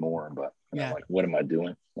many anymore, but Yeah. like, what am I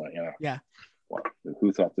doing? Well, Yeah. what,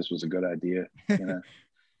 who thought this was a good idea? You know,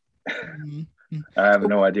 Mhm. I have So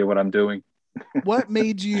no idea what I'm doing. what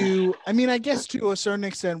made you, I mean, I guess to a certain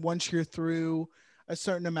extent, once you're through a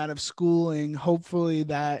certain amount of schooling, hopefully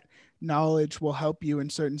that knowledge will help you in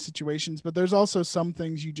certain situations, but there's also some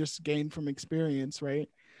things you just gain from experience, right?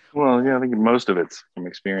 Well, yeah, I think most of it's from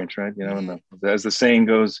experience, right? Mhm. As the saying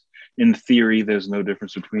goes, in theory, there's no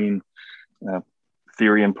difference between uh,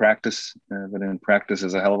 theory and practice, but in practice,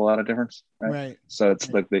 is a hell of a lot of difference, right? Right. So it's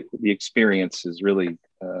Right. like the experience is really,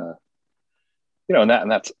 and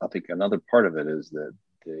that's I think another part of it is that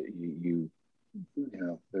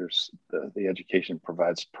there's the education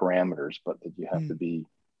provides parameters, but that you have to Mm. be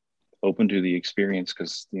open to the experience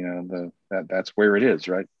because that's where it is,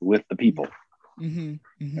 right? With the people, Mm-hmm.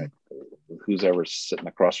 Mm-hmm. right? Who's ever sitting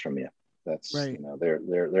across from you. That's Right. they're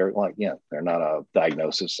like, they're not a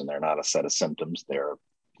diagnosis and they're not a set of symptoms. They're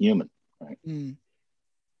human, right? Mm.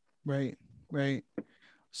 Right. Right.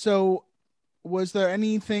 So was there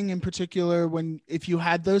anything in particular if you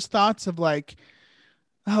had those thoughts of like,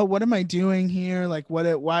 oh, what am I doing here? Like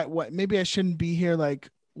what, maybe I shouldn't be here. Like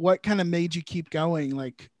what kind of made you keep going?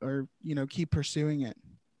 Like, or, keep pursuing it?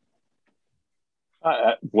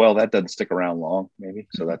 Well, that doesn't stick around long, maybe,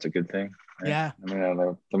 so that's a good thing, right? Yeah. I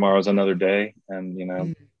mean, tomorrow's another day, and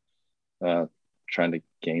Mm. uh, trying to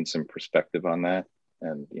gain some perspective on that,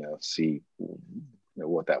 and see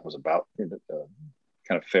what that was about, kind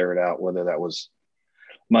of ferret out whether that was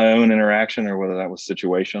my own interaction or whether that was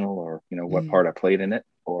situational, or what Mm. part I played in it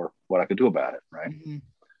or what I could do about it, right? Mm-hmm.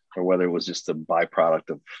 Or whether it was just a byproduct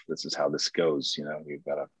of this is how this goes. You've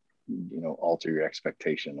got to alter your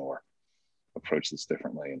expectation or approach this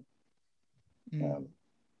differently, and Mm.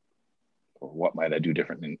 or what might I do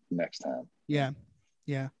differently next time. Yeah.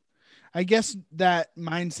 Yeah. I guess that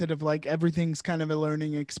mindset of like everything's kind of a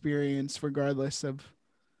learning experience, regardless of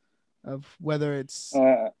whether it's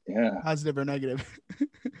Yeah, positive or negative.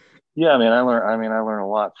 yeah. I learn a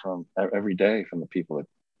lot from every day from the people that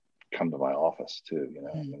come to my office too.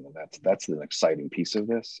 I Mm. mean, that's the exciting piece of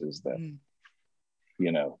this is that Mm.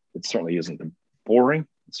 it certainly isn't boring.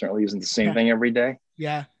 It certainly isn't the same Yeah. thing every day,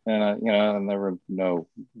 Yeah. and I never know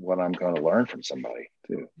what I'm going to learn from somebody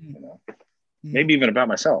too. Mm. Mm. Maybe even about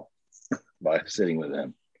myself by sitting with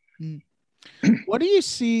them. Mm. What do you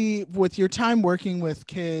see with your time working with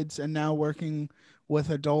kids and now working with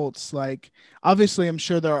adults? Like, obviously, I'm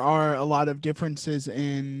sure there are a lot of differences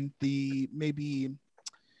in the maybe,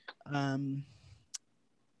 um,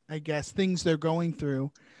 I guess, things they're going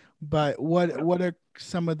through. But what are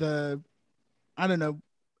some of the, I don't know.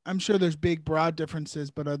 I'm sure there's big, broad differences,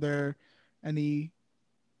 but are there any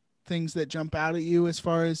things that jump out at you as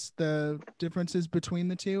far as the differences between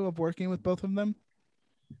the two of working with both of them?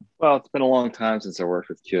 Well, it's been a long time since I worked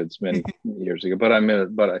with kids many years ago,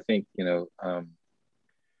 but but I think,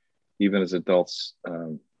 even as adults,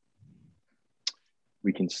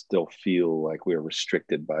 we can still feel like we're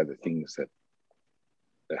restricted by the things that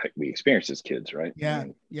we experienced as kids, right? I Yeah,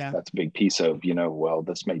 mean, yeah, that's a big piece of, well,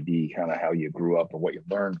 this may be kind of how you grew up or what you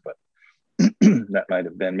learned, but that might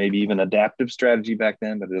have been maybe even adaptive strategy back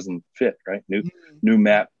then, but it doesn't fit, right? mm, New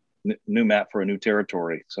map, new map for a new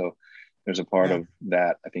territory. So there's a part yeah, of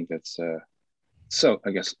that. I think that's so.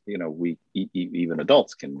 I guess we even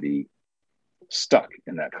adults can be stuck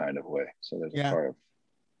in that kind of way. So there's a yeah, part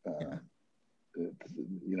of yeah.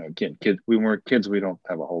 again, kids. We weren't kids. We don't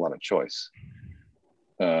have a whole lot of choice.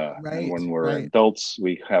 And Right, when we're right. adults,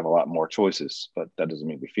 we have a lot more choices, but that doesn't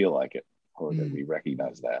mean we feel like it or that Mm, we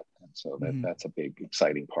recognize that. And so mhm. that's a big,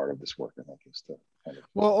 exciting part of this work, I think, is to kind of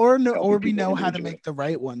Well, or no, or helping we people know how to individually. make the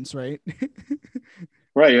right ones, right?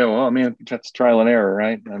 Right. Yeah. Well, I mean, that's trial and error,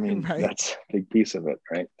 right? I mean, Right. that's a big piece of it,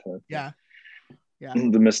 right? Yeah, yeah.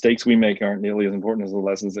 The mistakes we make aren't nearly as important as the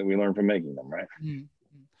lessons that we learn from making them, right? Mm.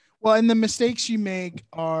 Well, and the mistakes you make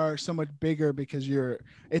are so much bigger because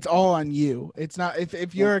it's all on you. It's not, if Yeah.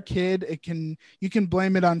 you're a kid, you can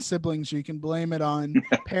blame it on siblings, or you can blame it on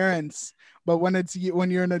parents. But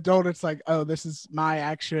when you're an adult, it's like, oh, this is my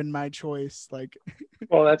action, my choice. Like,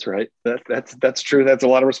 Well, that's right. That's true. That's a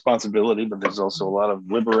lot of responsibility, but there's also a lot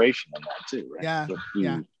of liberation in that too, right? yeah, If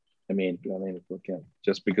yeah, you, if we can,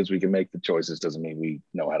 just because we can make the choices doesn't mean we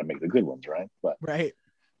know how to make the good ones, right? But right,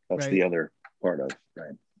 that's right. the other part of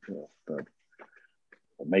right. The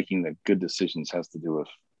making the good decisions has to do with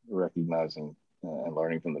recognizing and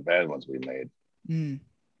learning from the bad ones we made. Mm,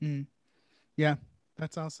 mm. Yeah,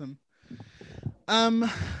 that's awesome. Um,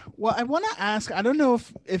 well, I want to ask, I don't know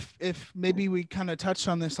if maybe we kind of touched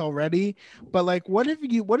on this already, but like what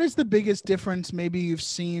is the biggest difference maybe you've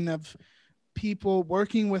seen of people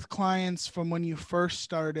working with clients from when you first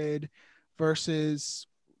started versus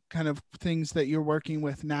kind of things that you're working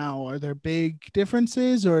with now? Are there big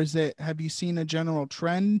differences, or have you seen a general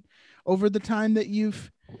trend over the time that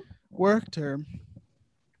you've worked, or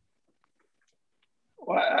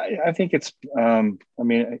Well, I think it's.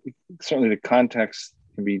 Certainly the context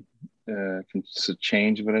can be can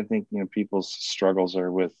change, but I think people's struggles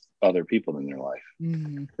are with other people in their life,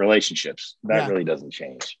 mm, relationships. That yeah, really doesn't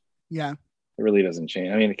change. yeah, It really doesn't change.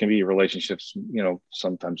 I mean, it can be relationships.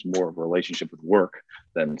 Sometimes more of a relationship with work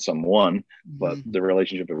than someone, but mm, the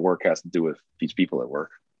relationship at work has to do with these people at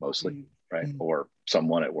work mostly, mm, right, mm, or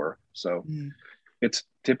someone at work. So mm, it's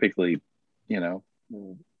typically, you know,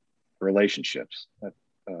 relationships.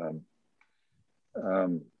 Um,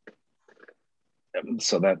 um,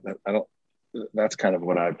 so that I don't. That's kind of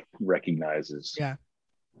what I recognize as, yeah.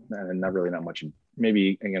 and not much.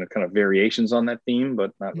 Maybe kind of variations on that theme,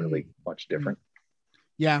 but not Mm, really much mm. different.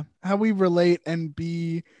 Yeah, how we relate and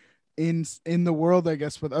be in the world, I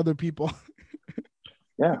guess, with other people.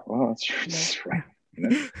 Yeah, well, Yeah. that's right.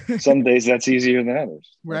 Some days that's easier than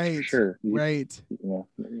others. That's for Right, sure. right. You know,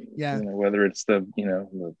 Yeah, whether it's the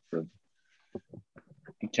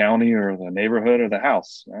county or the neighborhood or the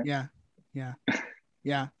house, right? yeah, yeah,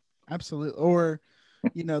 yeah, absolutely. Or,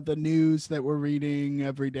 the news that we're reading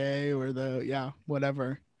every day, or yeah,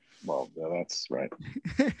 whatever. Well, yeah, that's right.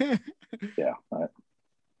 Yeah,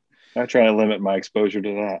 I try to limit my exposure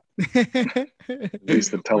to that. At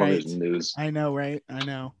least the television Right. news. I know, right? I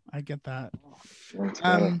know. I get that. It's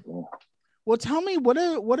gotta, Um, well, tell me, what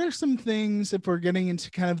are some things, if we're getting into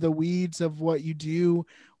kind of the weeds of what you do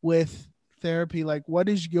with therapy, like what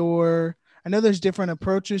is your, I know there's different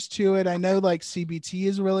approaches to it. I know like CBT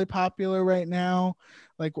is really popular right now.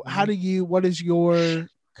 Like what is your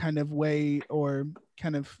kind of way, or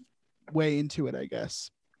kind of way into it, I guess?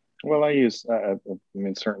 well, I use.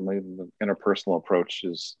 Certainly the interpersonal approach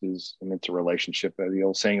is. I mean, it's a relationship. The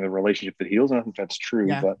old saying, "The relationship that heals." And I think that's true,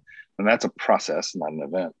 Yeah. but and that's a process, not an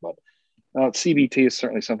event. But CBT is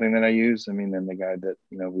certainly something that I use. I mean, and the guy that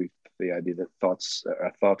the idea that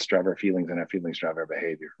our thoughts drive our feelings and our feelings drive our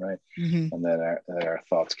behavior, right? Hmm. And that our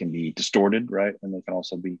thoughts can be distorted, right? And they can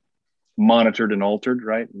also be monitored and altered,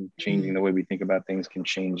 right? And changing Mm, the way we think about things can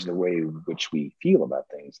change the way in which we feel about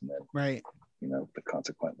things, and then right.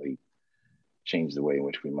 consequently change the way in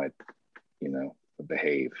which we might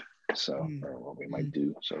behave. So Mm, or what we might mm,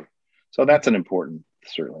 do. So So that's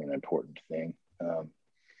certainly an important thing.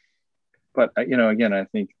 But again, I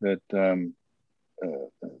think that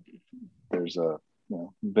there's a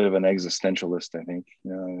bit of an existentialist. I think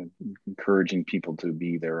encouraging people to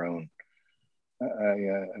be their own.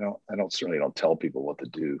 I certainly don't tell people what to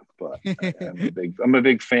do, but I'm a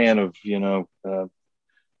big fan of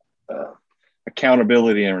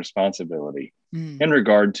accountability and responsibility in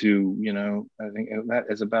regard to I think that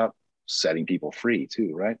is about setting people free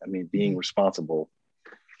too, right? I mean, being responsible.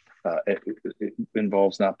 It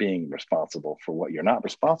involves not being responsible for what you're not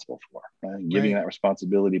responsible for, right? Giving that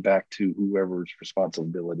responsibility back to whoever's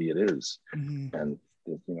responsibility it is, and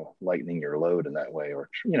lightening your load in that way, or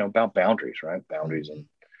about boundaries, right? Boundaries and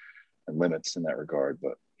limits in that regard,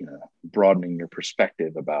 but broadening your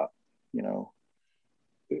perspective about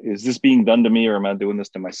is this being done to me, or am I doing this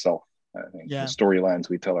to myself? I think the storylines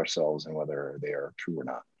we tell ourselves and whether they are true or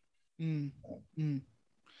not.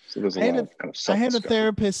 So there's a lot of kind of self-discovery. I had a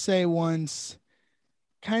therapist say once,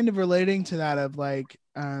 kind of relating to that, of like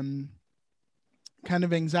kind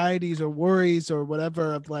of anxieties or worries or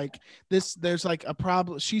whatever, of like this, there's like a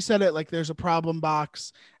problem. She said it like there's a problem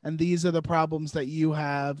box and these are the problems that you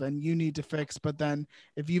have and you need to fix. But then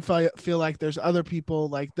if you feel like there's other people,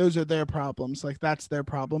 like those are their problems, like that's their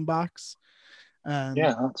problem box.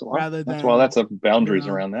 That's a boundaries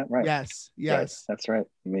around that, right? Yes. Right. That's right.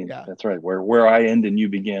 I mean, that's right. Where I end and you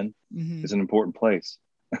begin is an important place.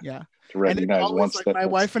 Yeah. To recognize once like my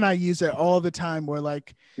wife and I use it all the time. We're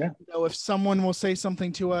like, if someone will say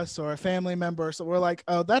something to us or a family member, so we're like,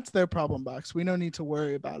 oh, that's their problem box. We don't need to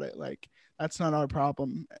worry about it. Like that's not our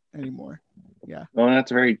problem anymore. Yeah. Well,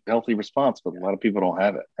 that's a very healthy response, but a lot of people don't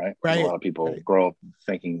have it, right? Right. A lot of people grow up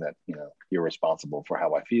thinking that, you're responsible for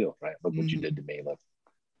how I feel, right? Look what you did to me.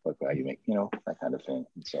 Look how you make, that kind of thing.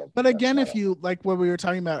 And so, but again, if you like what we were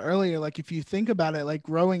talking about earlier, like if you think about it, like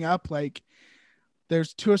growing up, like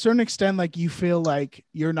there's to a certain extent, like you feel like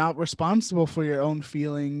you're not responsible for your own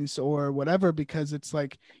feelings or whatever, because it's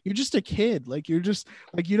like, you're just a kid. Like you're just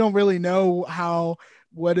like, you don't really know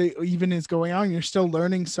what it even is going on. You're still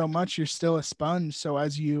learning so much. You're still a sponge. So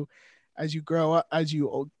as you grow up, as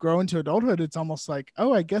you grow into adulthood, it's almost like,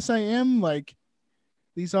 oh, I guess I am like,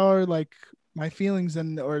 these are like my feelings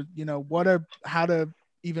or how to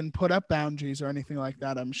even put up boundaries or anything like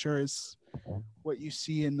that. I'm sure is what you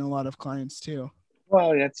see in a lot of clients too.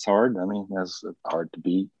 Well, it's hard. I mean, it's hard to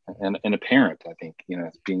be and a parent. I think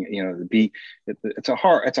it's being it's a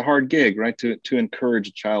hard gig, right? To encourage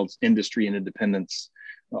a child's industry and independence,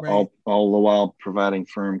 all the while providing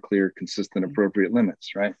firm, clear, consistent, appropriate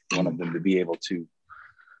limits, right? You want them to be able to.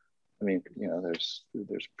 I mean, there's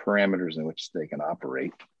parameters in which they can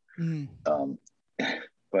operate,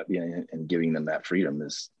 but and giving them that freedom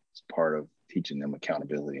is part of teaching them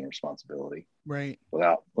accountability and responsibility, right?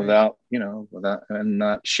 Without and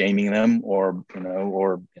not shaming them or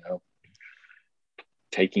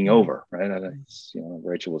taking over, right?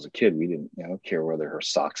 Rachel was a kid. We didn't care whether her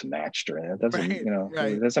socks matched or anything. It doesn't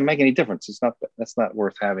it doesn't make any difference. That's not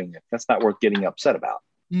worth getting upset about.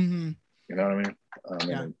 You know what I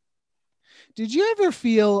mean? Did you ever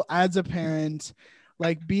feel as a parent,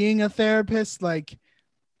 like being a therapist, like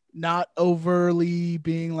not overly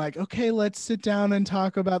being like, okay, let's sit down and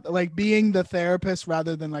talk about like being the therapist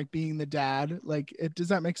rather than like being the dad? Like, does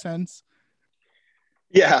that make sense?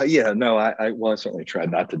 Yeah. No, I certainly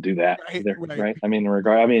tried not to do that either. Right. I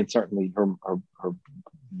mean, certainly her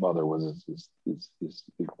mother was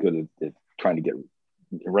good at trying to get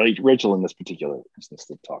Rachel in this particular instance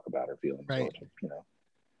to talk about her feelings, or to,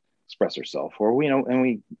 express herself, or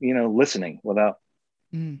listening without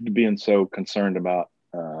being so concerned about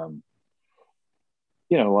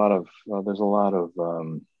there's a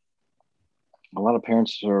lot of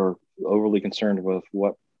parents are overly concerned with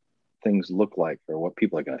what things look like or what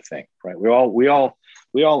people are going to think, right? We all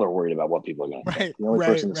are worried about what people are going to think. The only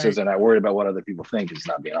person that says they're not worried about what other people think is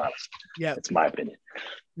not being honest. Yeah, it's my opinion.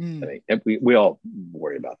 I mean, we all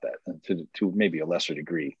worry about that, and to maybe a lesser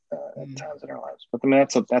degree at times in our lives. But I mean,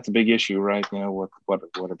 that's a big issue, right? What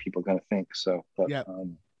are people going to think? So, but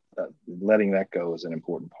letting that go is an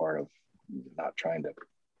important part of not trying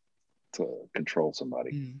to control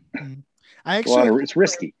somebody. It's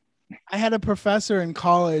risky. I had a professor in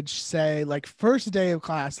college say, like, first day of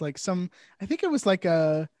class, like I think it was like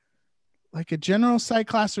a general psych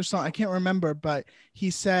class or something. I can't remember, but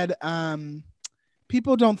he said,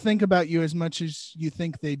 people don't think about you as much as you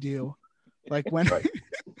think they do. Like when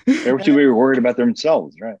they're too worried about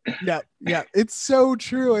themselves, right? Yeah. It's so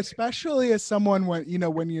true, especially as someone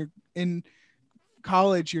when you're in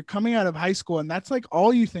college, you're coming out of high school, and that's like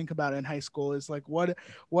all you think about in high school is like, what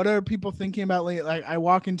are people thinking about? Like I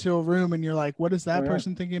walk into a room and you're like, what is that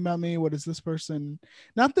person thinking about me? What is this person?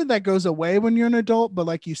 Not that that goes away when you're an adult, but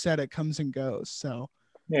like you said, it comes and goes. So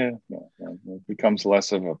yeah, it becomes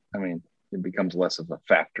less of a, I mean, it becomes less of a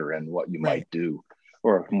factor in what you might do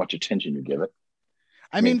or how much attention you give it.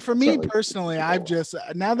 I mean, for me personally, I've just,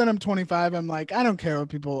 now that I'm 25, I'm like, I don't care what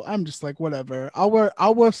people, I'm just like, whatever. I'll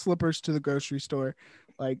wear slippers to the grocery store.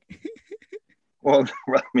 Like, well,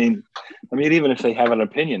 I mean, even if they have an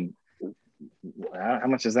opinion, how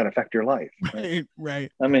much does that affect your life?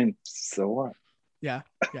 Right. I mean, so what? Yeah.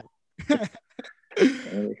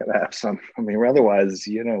 You gotta have some, I mean, otherwise,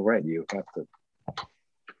 you have to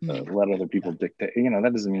let other people dictate,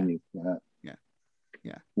 that doesn't mean you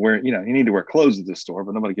need to wear clothes at the store,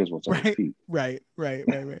 but nobody cares what's on your feet. Right.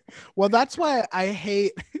 Well, that's why I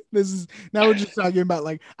hate this is now we're just talking about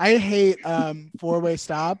like I hate four-way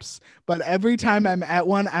stops, but every time I'm at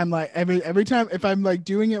one, I'm like every time if I'm like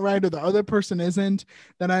doing it right or the other person isn't,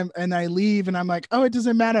 then I leave and I'm like, oh, it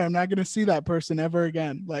doesn't matter. I'm not gonna see that person ever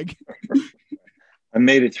again. Like I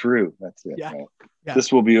made it through. That's it. Yeah. Right? Yeah.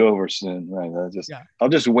 This will be over soon. Right. I'll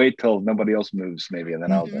just wait till nobody else moves, maybe, and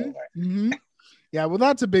then I'll go. Right? Mm-hmm. Yeah, well,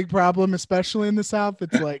 that's a big problem, especially in the South.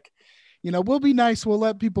 It's like, we'll be nice, we'll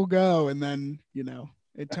let people go, and then,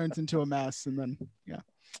 it turns into a mess, and then, yeah.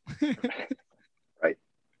 Right.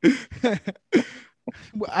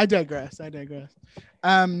 I digress. Well,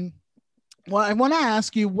 I want to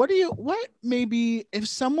ask you, what maybe if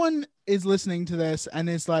someone is listening to this and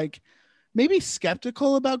is like maybe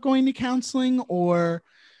skeptical about going to counseling or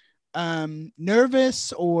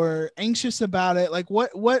nervous or anxious about it, like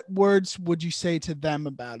what words would you say to them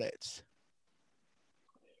about it?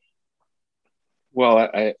 Well,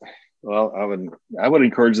 I would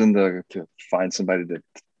encourage them to find somebody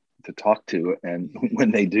to talk to, and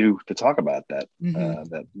when they do, to talk about that.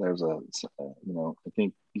 That there's I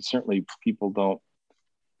think certainly people don't.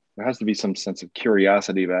 There has to be some sense of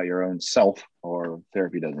curiosity about your own self, or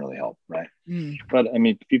therapy doesn't really help, right? But I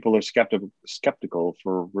mean, people are skeptical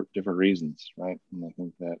for different reasons, right? And I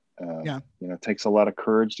think that it takes a lot of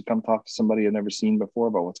courage to come talk to somebody you've never seen before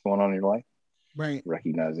about what's going on in your life, right?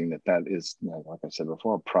 Recognizing that is, like I said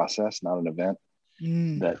before, a process, not an event.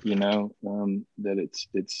 That that it's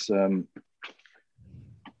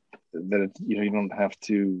that you don't have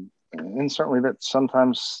to. And certainly that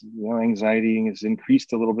sometimes anxiety is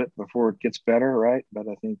increased a little bit before it gets better, right? But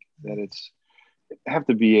I think that have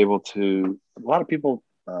to be able to. A lot of people,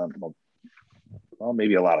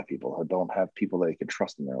 maybe a lot of people don't have people they can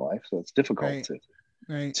trust in their life, so it's difficult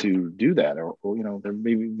to do that. Or there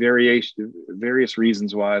may be various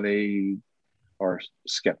reasons why they are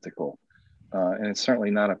skeptical, and it's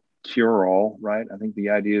certainly not a cure-all, right? I think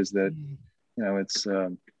the idea is that it's.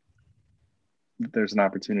 There's an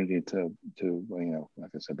opportunity to like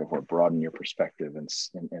I said before, broaden your perspective and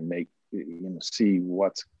make see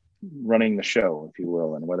what's running the show, if you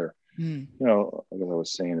will, and whether like I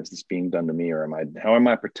was saying, is this being done to me, or how am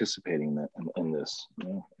I participating in this?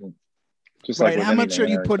 Just like how much are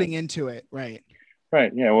you putting into it, right?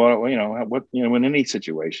 Yeah. Well, in any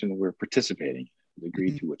situation we're participating, the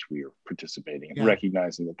degree to which we are participating, and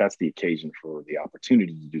recognizing that that's the occasion for the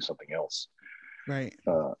opportunity to do something else. Right.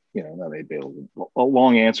 That may be a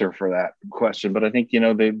long answer for that question, but I think you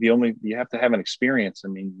have to have an experience. I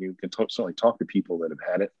mean, you can certainly talk to people that have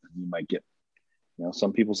had it. You might get,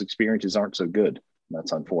 some people's experiences aren't so good.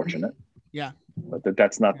 That's unfortunate. Yeah. But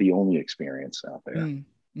that's not the only experience out there.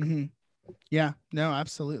 Yeah. No,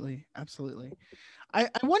 absolutely. I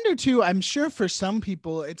wonder too. I'm sure for some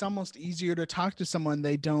people, it's almost easier to talk to someone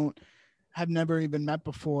they have never even met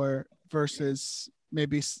before versus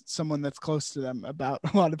maybe someone that's close to them about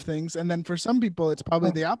a lot of things. And then for some people, it's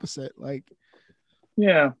probably the opposite. Like,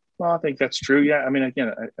 yeah, well, I think that's true. Yeah. I mean,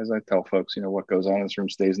 again, as I tell folks, what goes on in this room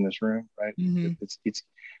stays in this room, right? It's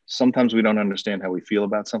sometimes we don't understand how we feel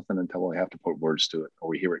about something until we have to put words to it, or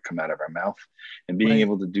we hear it come out of our mouth, and being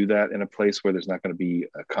able to do that in a place where there's not going to be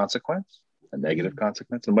a consequence, a negative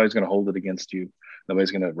consequence. Nobody's going to hold it against you.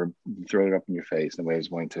 Nobody's going to throw it up in your face. Nobody's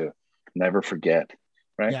going to never forget.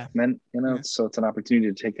 Right. Yeah. And then, so it's an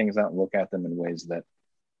opportunity to take things out and look at them in ways that,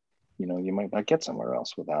 you might not get somewhere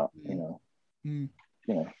else without,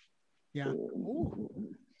 Yeah.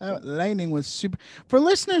 Lightning was super. For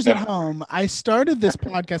listeners at home, I started this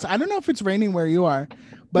podcast. I don't know if it's raining where you are,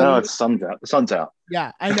 but no, it's sun's out. The sun's out.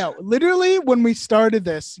 Yeah, I know. Literally, when we started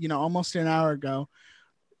this, almost an hour ago,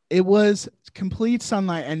 it was complete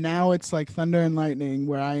sunlight, and now it's like thunder and lightning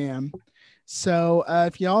where I am. So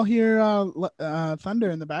if y'all hear thunder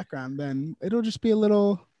in the background, then it'll just be a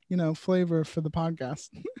little flavor for the podcast.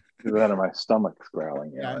 Either that or my stomach's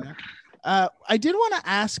growling. Yeah, I Yeah. know. I did want to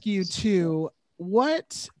ask you too,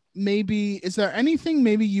 is there anything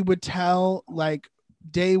maybe you would tell like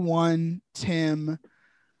day one Tim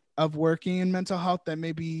of working in mental health that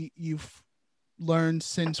maybe you've learned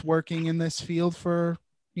since working in this field for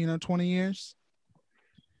 20 years?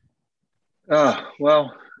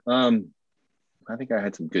 Well, I think I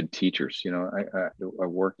had some good teachers. I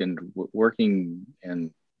working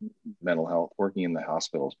in mental health, working in the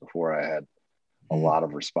hospitals before I had a lot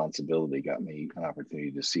of responsibility, got me an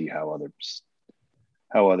opportunity to see how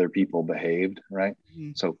other people behaved. Right.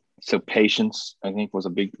 So patience, I think, was a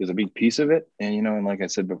big piece of it. And, and like I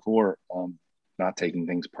said before, not taking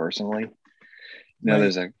things personally.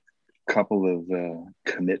 There's a couple of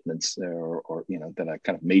commitments or that I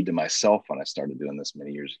kind of made to myself when I started doing this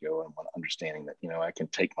many years ago, and understanding that I can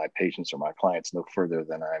take my patients or my clients no further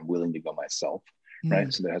than I'm willing to go myself.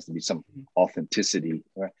 Right. So there has to be some authenticity.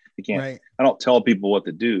 Right? You can't. Right. I don't tell people what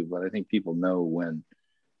to do, but I think people know when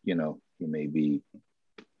you may be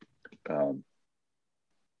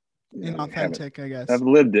inauthentic. I guess I've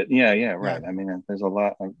lived it. Yeah. Right. Yeah. I mean, there's a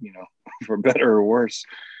lot of for better or worse.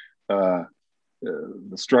 The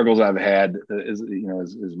struggles I've had is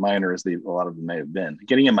minor as a lot of them may have been.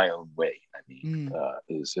 Getting in my own way,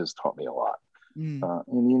 has taught me a lot. And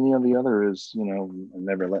the other is,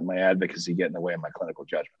 never let my advocacy get in the way of my clinical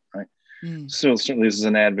judgment. Right. So certainly this is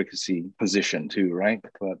an advocacy position too, right?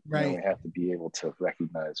 But we have to be able to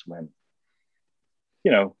recognize when,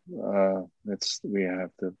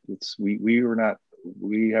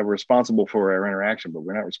 we have responsible for our interaction, but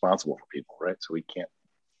we're not responsible for people, right? So we can't.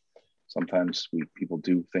 Sometimes people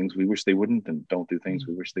do things we wish they wouldn't, and don't do things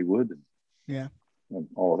we wish they would. And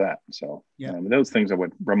all of that. So those things I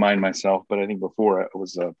would remind myself, but I think before it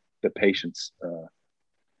was the patience,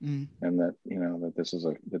 and that, that this is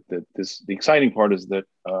the exciting part is that,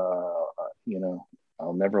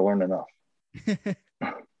 I'll never learn enough.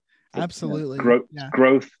 Absolutely.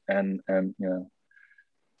 Growth and can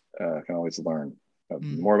always learn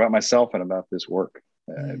more about myself and about this work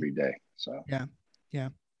every day. So, yeah.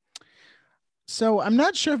 So I'm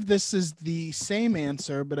not sure if this is the same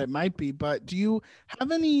answer, but it might be. But do you have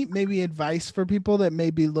any maybe advice for people that may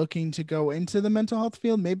be looking to go into the mental health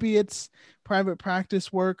field? Maybe it's private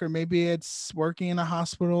practice work, or maybe it's working in a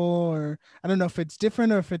hospital, or I don't know if it's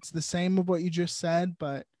different or if it's the same of what you just said,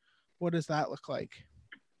 but what does that look like?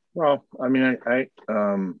 Well, I mean, I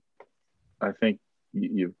think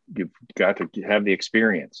you've got to have the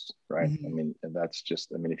experience, right? I mean, and that's just,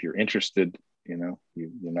 if you're interested, you're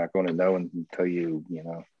not going to know until you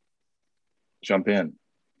jump in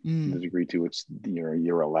to the degree to which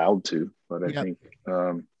you're allowed to. But I think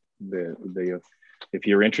if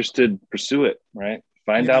you're interested, pursue it, right?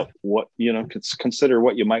 Find out what, consider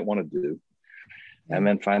what you might want to do, and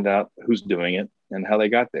then find out who's doing it and how they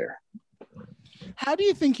got there. How do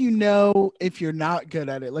you think if you're not good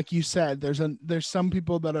at it? Like you said, there's some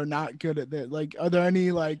people that are not good at it. Like, are there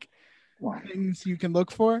any things you can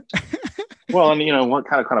look for? Well, and what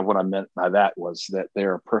kind of what I meant by that was that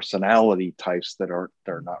there are personality types that are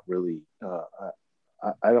not really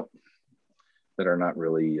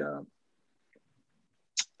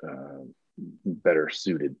better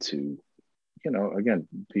suited to again,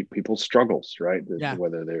 people's struggles, right? Yeah.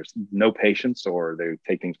 Whether there's no patience, or they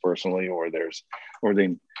take things personally, or they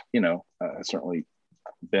certainly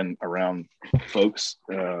been around folks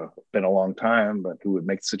been a long time, but who would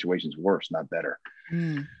make situations worse, not better.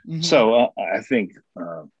 So I think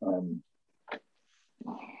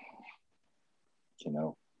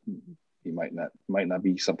you might not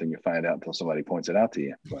be something you find out until somebody points it out to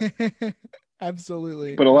you, but,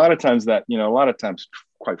 absolutely. But a lot of times,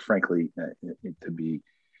 quite frankly, to be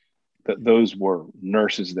that those were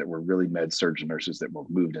nurses that were really med surg nurses that were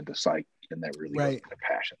moved into psych, and that really was their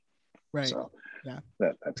passion. Right. So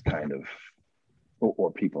that's kind of,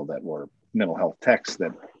 or people that were mental health techs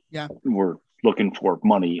that were looking for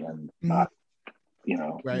money and not, I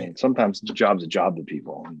mean, sometimes the job's a job to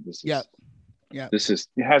people. And this is,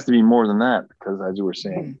 it has to be more than that, because as you were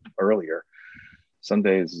saying earlier, some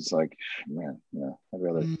days it's like, man, I'd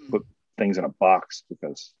rather put things in a box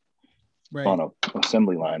because on a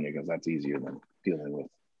assembly line, because that's easier than dealing with,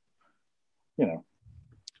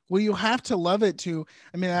 Well, you have to love it too.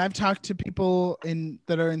 I mean, I've talked to people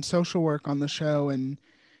that are in social work on the show, and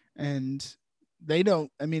they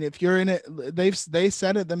don't. I mean, if you're in it, they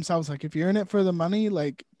said it themselves. Like, if you're in it for the money,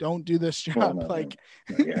 like, don't do this job. Like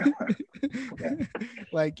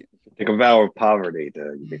take a vow of poverty.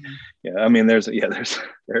 I mean, there's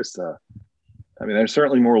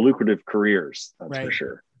certainly more lucrative careers, that's for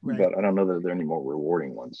sure. Right. but I don't know that there are any more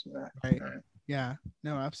rewarding ones. Right. Yeah.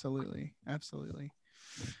 No, absolutely. Absolutely.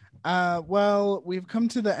 Well, we've come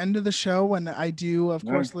to the end of the show, and I do, of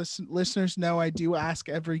course, listeners know I do ask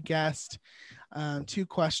every guest two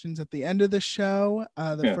questions at the end of the show.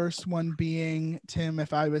 The first one being, Tim,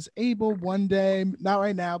 if I was able one day, not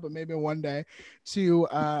right now, but maybe one day, to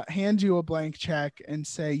hand you a blank check and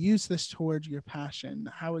say, use this towards your passion,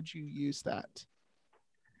 how would you use that?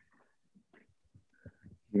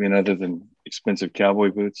 You mean other than expensive cowboy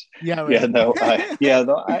boots? Yeah. Right.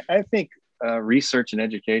 I think research and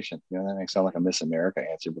education. That may sound like a Miss America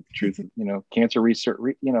answer, but the truth, cancer research,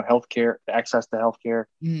 healthcare, access to healthcare,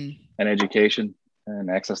 and education, and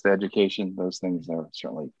access to education. Those things are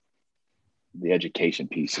certainly, the education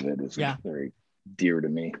piece of it is very dear to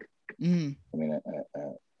me. I mean,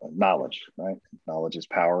 knowledge, right? Knowledge is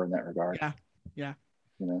power in that regard. Yeah.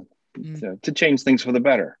 To change things for the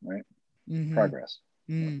better, right? Progress.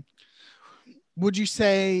 Would you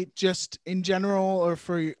say just in general, or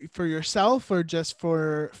for yourself, or just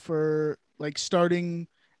for like starting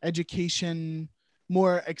education,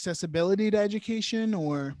 more accessibility to education,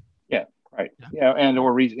 or? Yeah, right. Yeah, and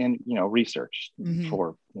research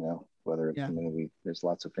for whether it's there's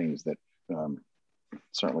lots of things that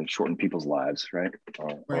certainly shorten people's lives, right?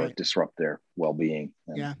 Or disrupt their well-being.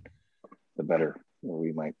 And the better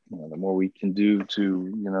we might, the more we can do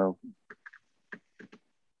to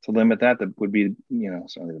limit that would be,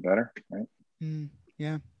 certainly the better, right?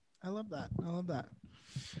 Yeah, I love that.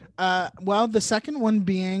 Well, the second one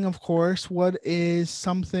being, of course, what is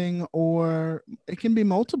something, or it can be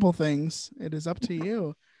multiple things, it is up to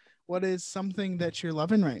you. What is something that you're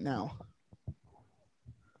loving right now?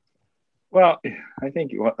 Well, I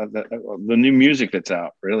think the new music that's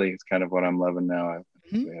out, really, it's kind of what I'm loving now.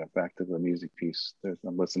 Back to the music piece.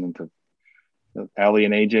 I'm listening to Ali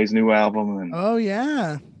and AJ's new album,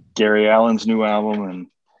 and Gary Allen's new album, and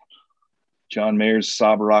John Mayer's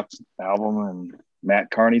Sob Rock's album, and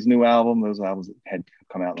Matt Carney's new album. Those albums had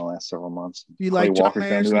come out in the last several months. Do you like John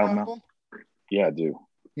Mayer's new album? Yeah, I do.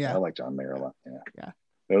 Yeah, I like John Mayer a lot. Yeah.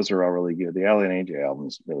 Those are all really good. The Ali and AJ album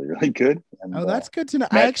is really, really good. And, that's good to know.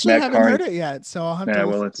 I actually haven't heard it yet, so I'll have to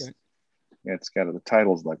listen to it. Yeah, it's got, the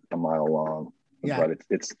title's like a mile long. Yeah, but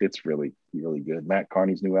it's really, really good. Matt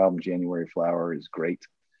Carney's new album, January Flower, is great.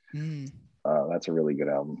 That's a really good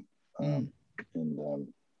album.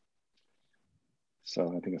 So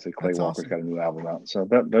I think I said Clay Walker's got a new album out. So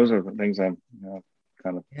those are the things I'm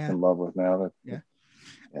kind of in love with now.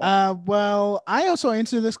 Well, I also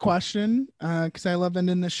answer this question because I love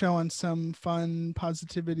ending the show on some fun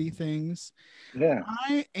positivity things. Yeah,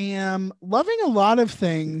 I am loving a lot of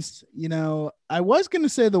things. I was going to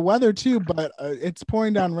say the weather too, but it's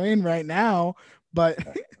pouring down rain right now. But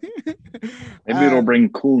maybe it'll bring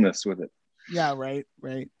coolness with it. Yeah, right.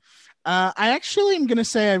 I actually am going to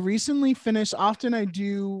say I recently finished. Often I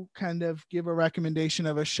do kind of give a recommendation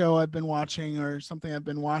of a show I've been watching or something I've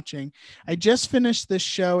been watching. I just finished this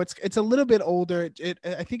show. It's a little bit older.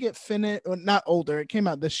 I think it finished, not older. It came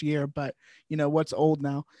out this year, but what's old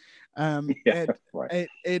now.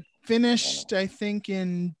 It finished, I think,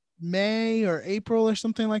 in May or April or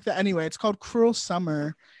something like that. Anyway, it's called Cruel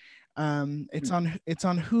Summer. It's on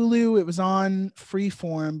Hulu. It was on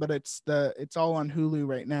Freeform, but it's all on Hulu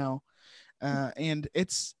right now. And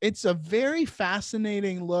it's a very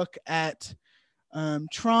fascinating look at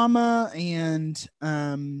trauma and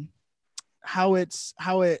how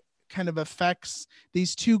it kind of affects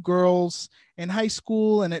these two girls in high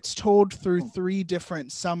school, and it's told through three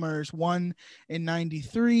different summers, one in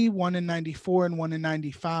 93, one in 94, and one in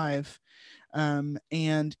 95.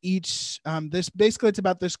 And each this basically, it's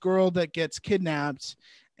about this girl that gets kidnapped,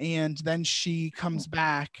 and then she comes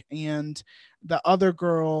back, and the other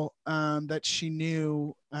girl that she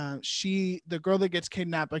knew, the girl that gets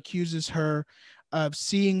kidnapped accuses her of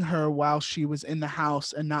seeing her while she was in the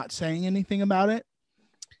house and not saying anything about it.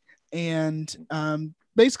 And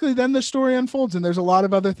basically then the story unfolds, and there's a lot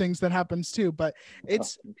of other things that happens too, but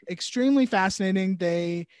it's extremely fascinating.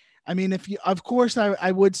 If you, of course,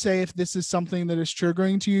 I would say if this is something that is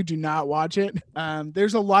triggering to you, do not watch it.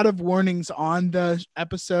 There's a lot of warnings on the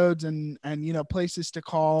episodes and places to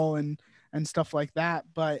call and stuff like that.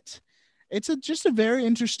 But it's just a very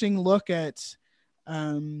interesting look at,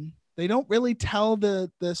 they don't really tell the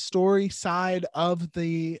story side of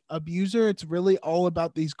the abuser. It's really all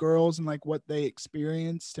about these girls and like what they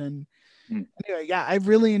experienced. And anyway, yeah, I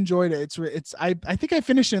really enjoyed it. I think I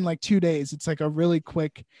finished in like 2 days. It's like a really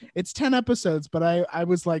quick, it's 10 episodes, but I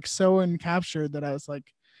was like so encaptured that I was like,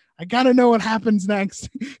 I got to know what happens next.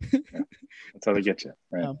 That's how they get you.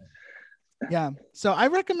 Right. Yeah. So I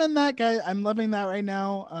recommend that, guy. I'm loving that right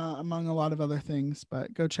now, among a lot of other things,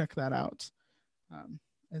 but go check that out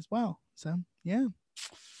as well. So, yeah.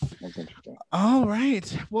 That's interesting. All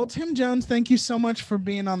right. Well, Tim Jones, thank you so much for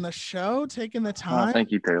being on the show, taking the Oh, time.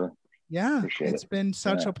 thank you, Taylor. Yeah. Appreciate It's it. been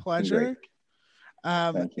such Yeah, a it's been great. pleasure.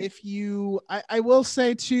 Thank you. If you, I will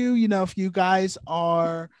say too, if you guys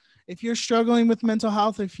are, if you're struggling with mental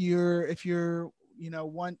health, if you're,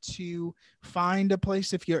 want to find a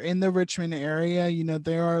place, if you're in the Richmond area,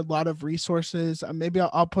 there are a lot of resources. Maybe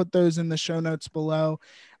I'll put those in the show notes below.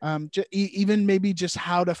 Even maybe just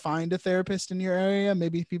how to find a therapist in your area.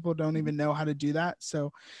 Maybe people don't even know how to do that.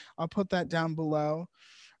 So I'll put that down below.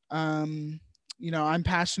 Um, I'm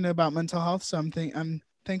passionate about mental health, so I'm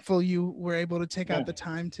thankful you were able to take Yeah. out the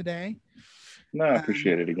time today. No, I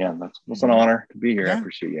appreciate it again. That's an Mhm. honor to be here. I Yeah,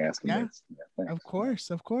 appreciate you asking me. yeah, Thanks. of course,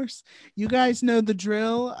 of course. You guys know the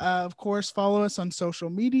drill. Of course, follow us on social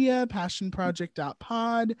media,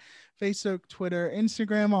 passionproject.pod, Facebook, Twitter,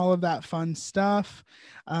 Instagram, all of that fun stuff.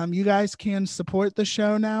 You guys can support the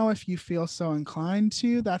show now if you feel so inclined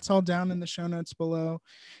to. That's all down in the show notes below.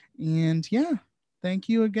 And yeah, thank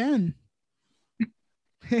you again.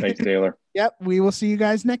 Thanks, Taylor. Yep. We will see you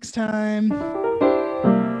guys next time.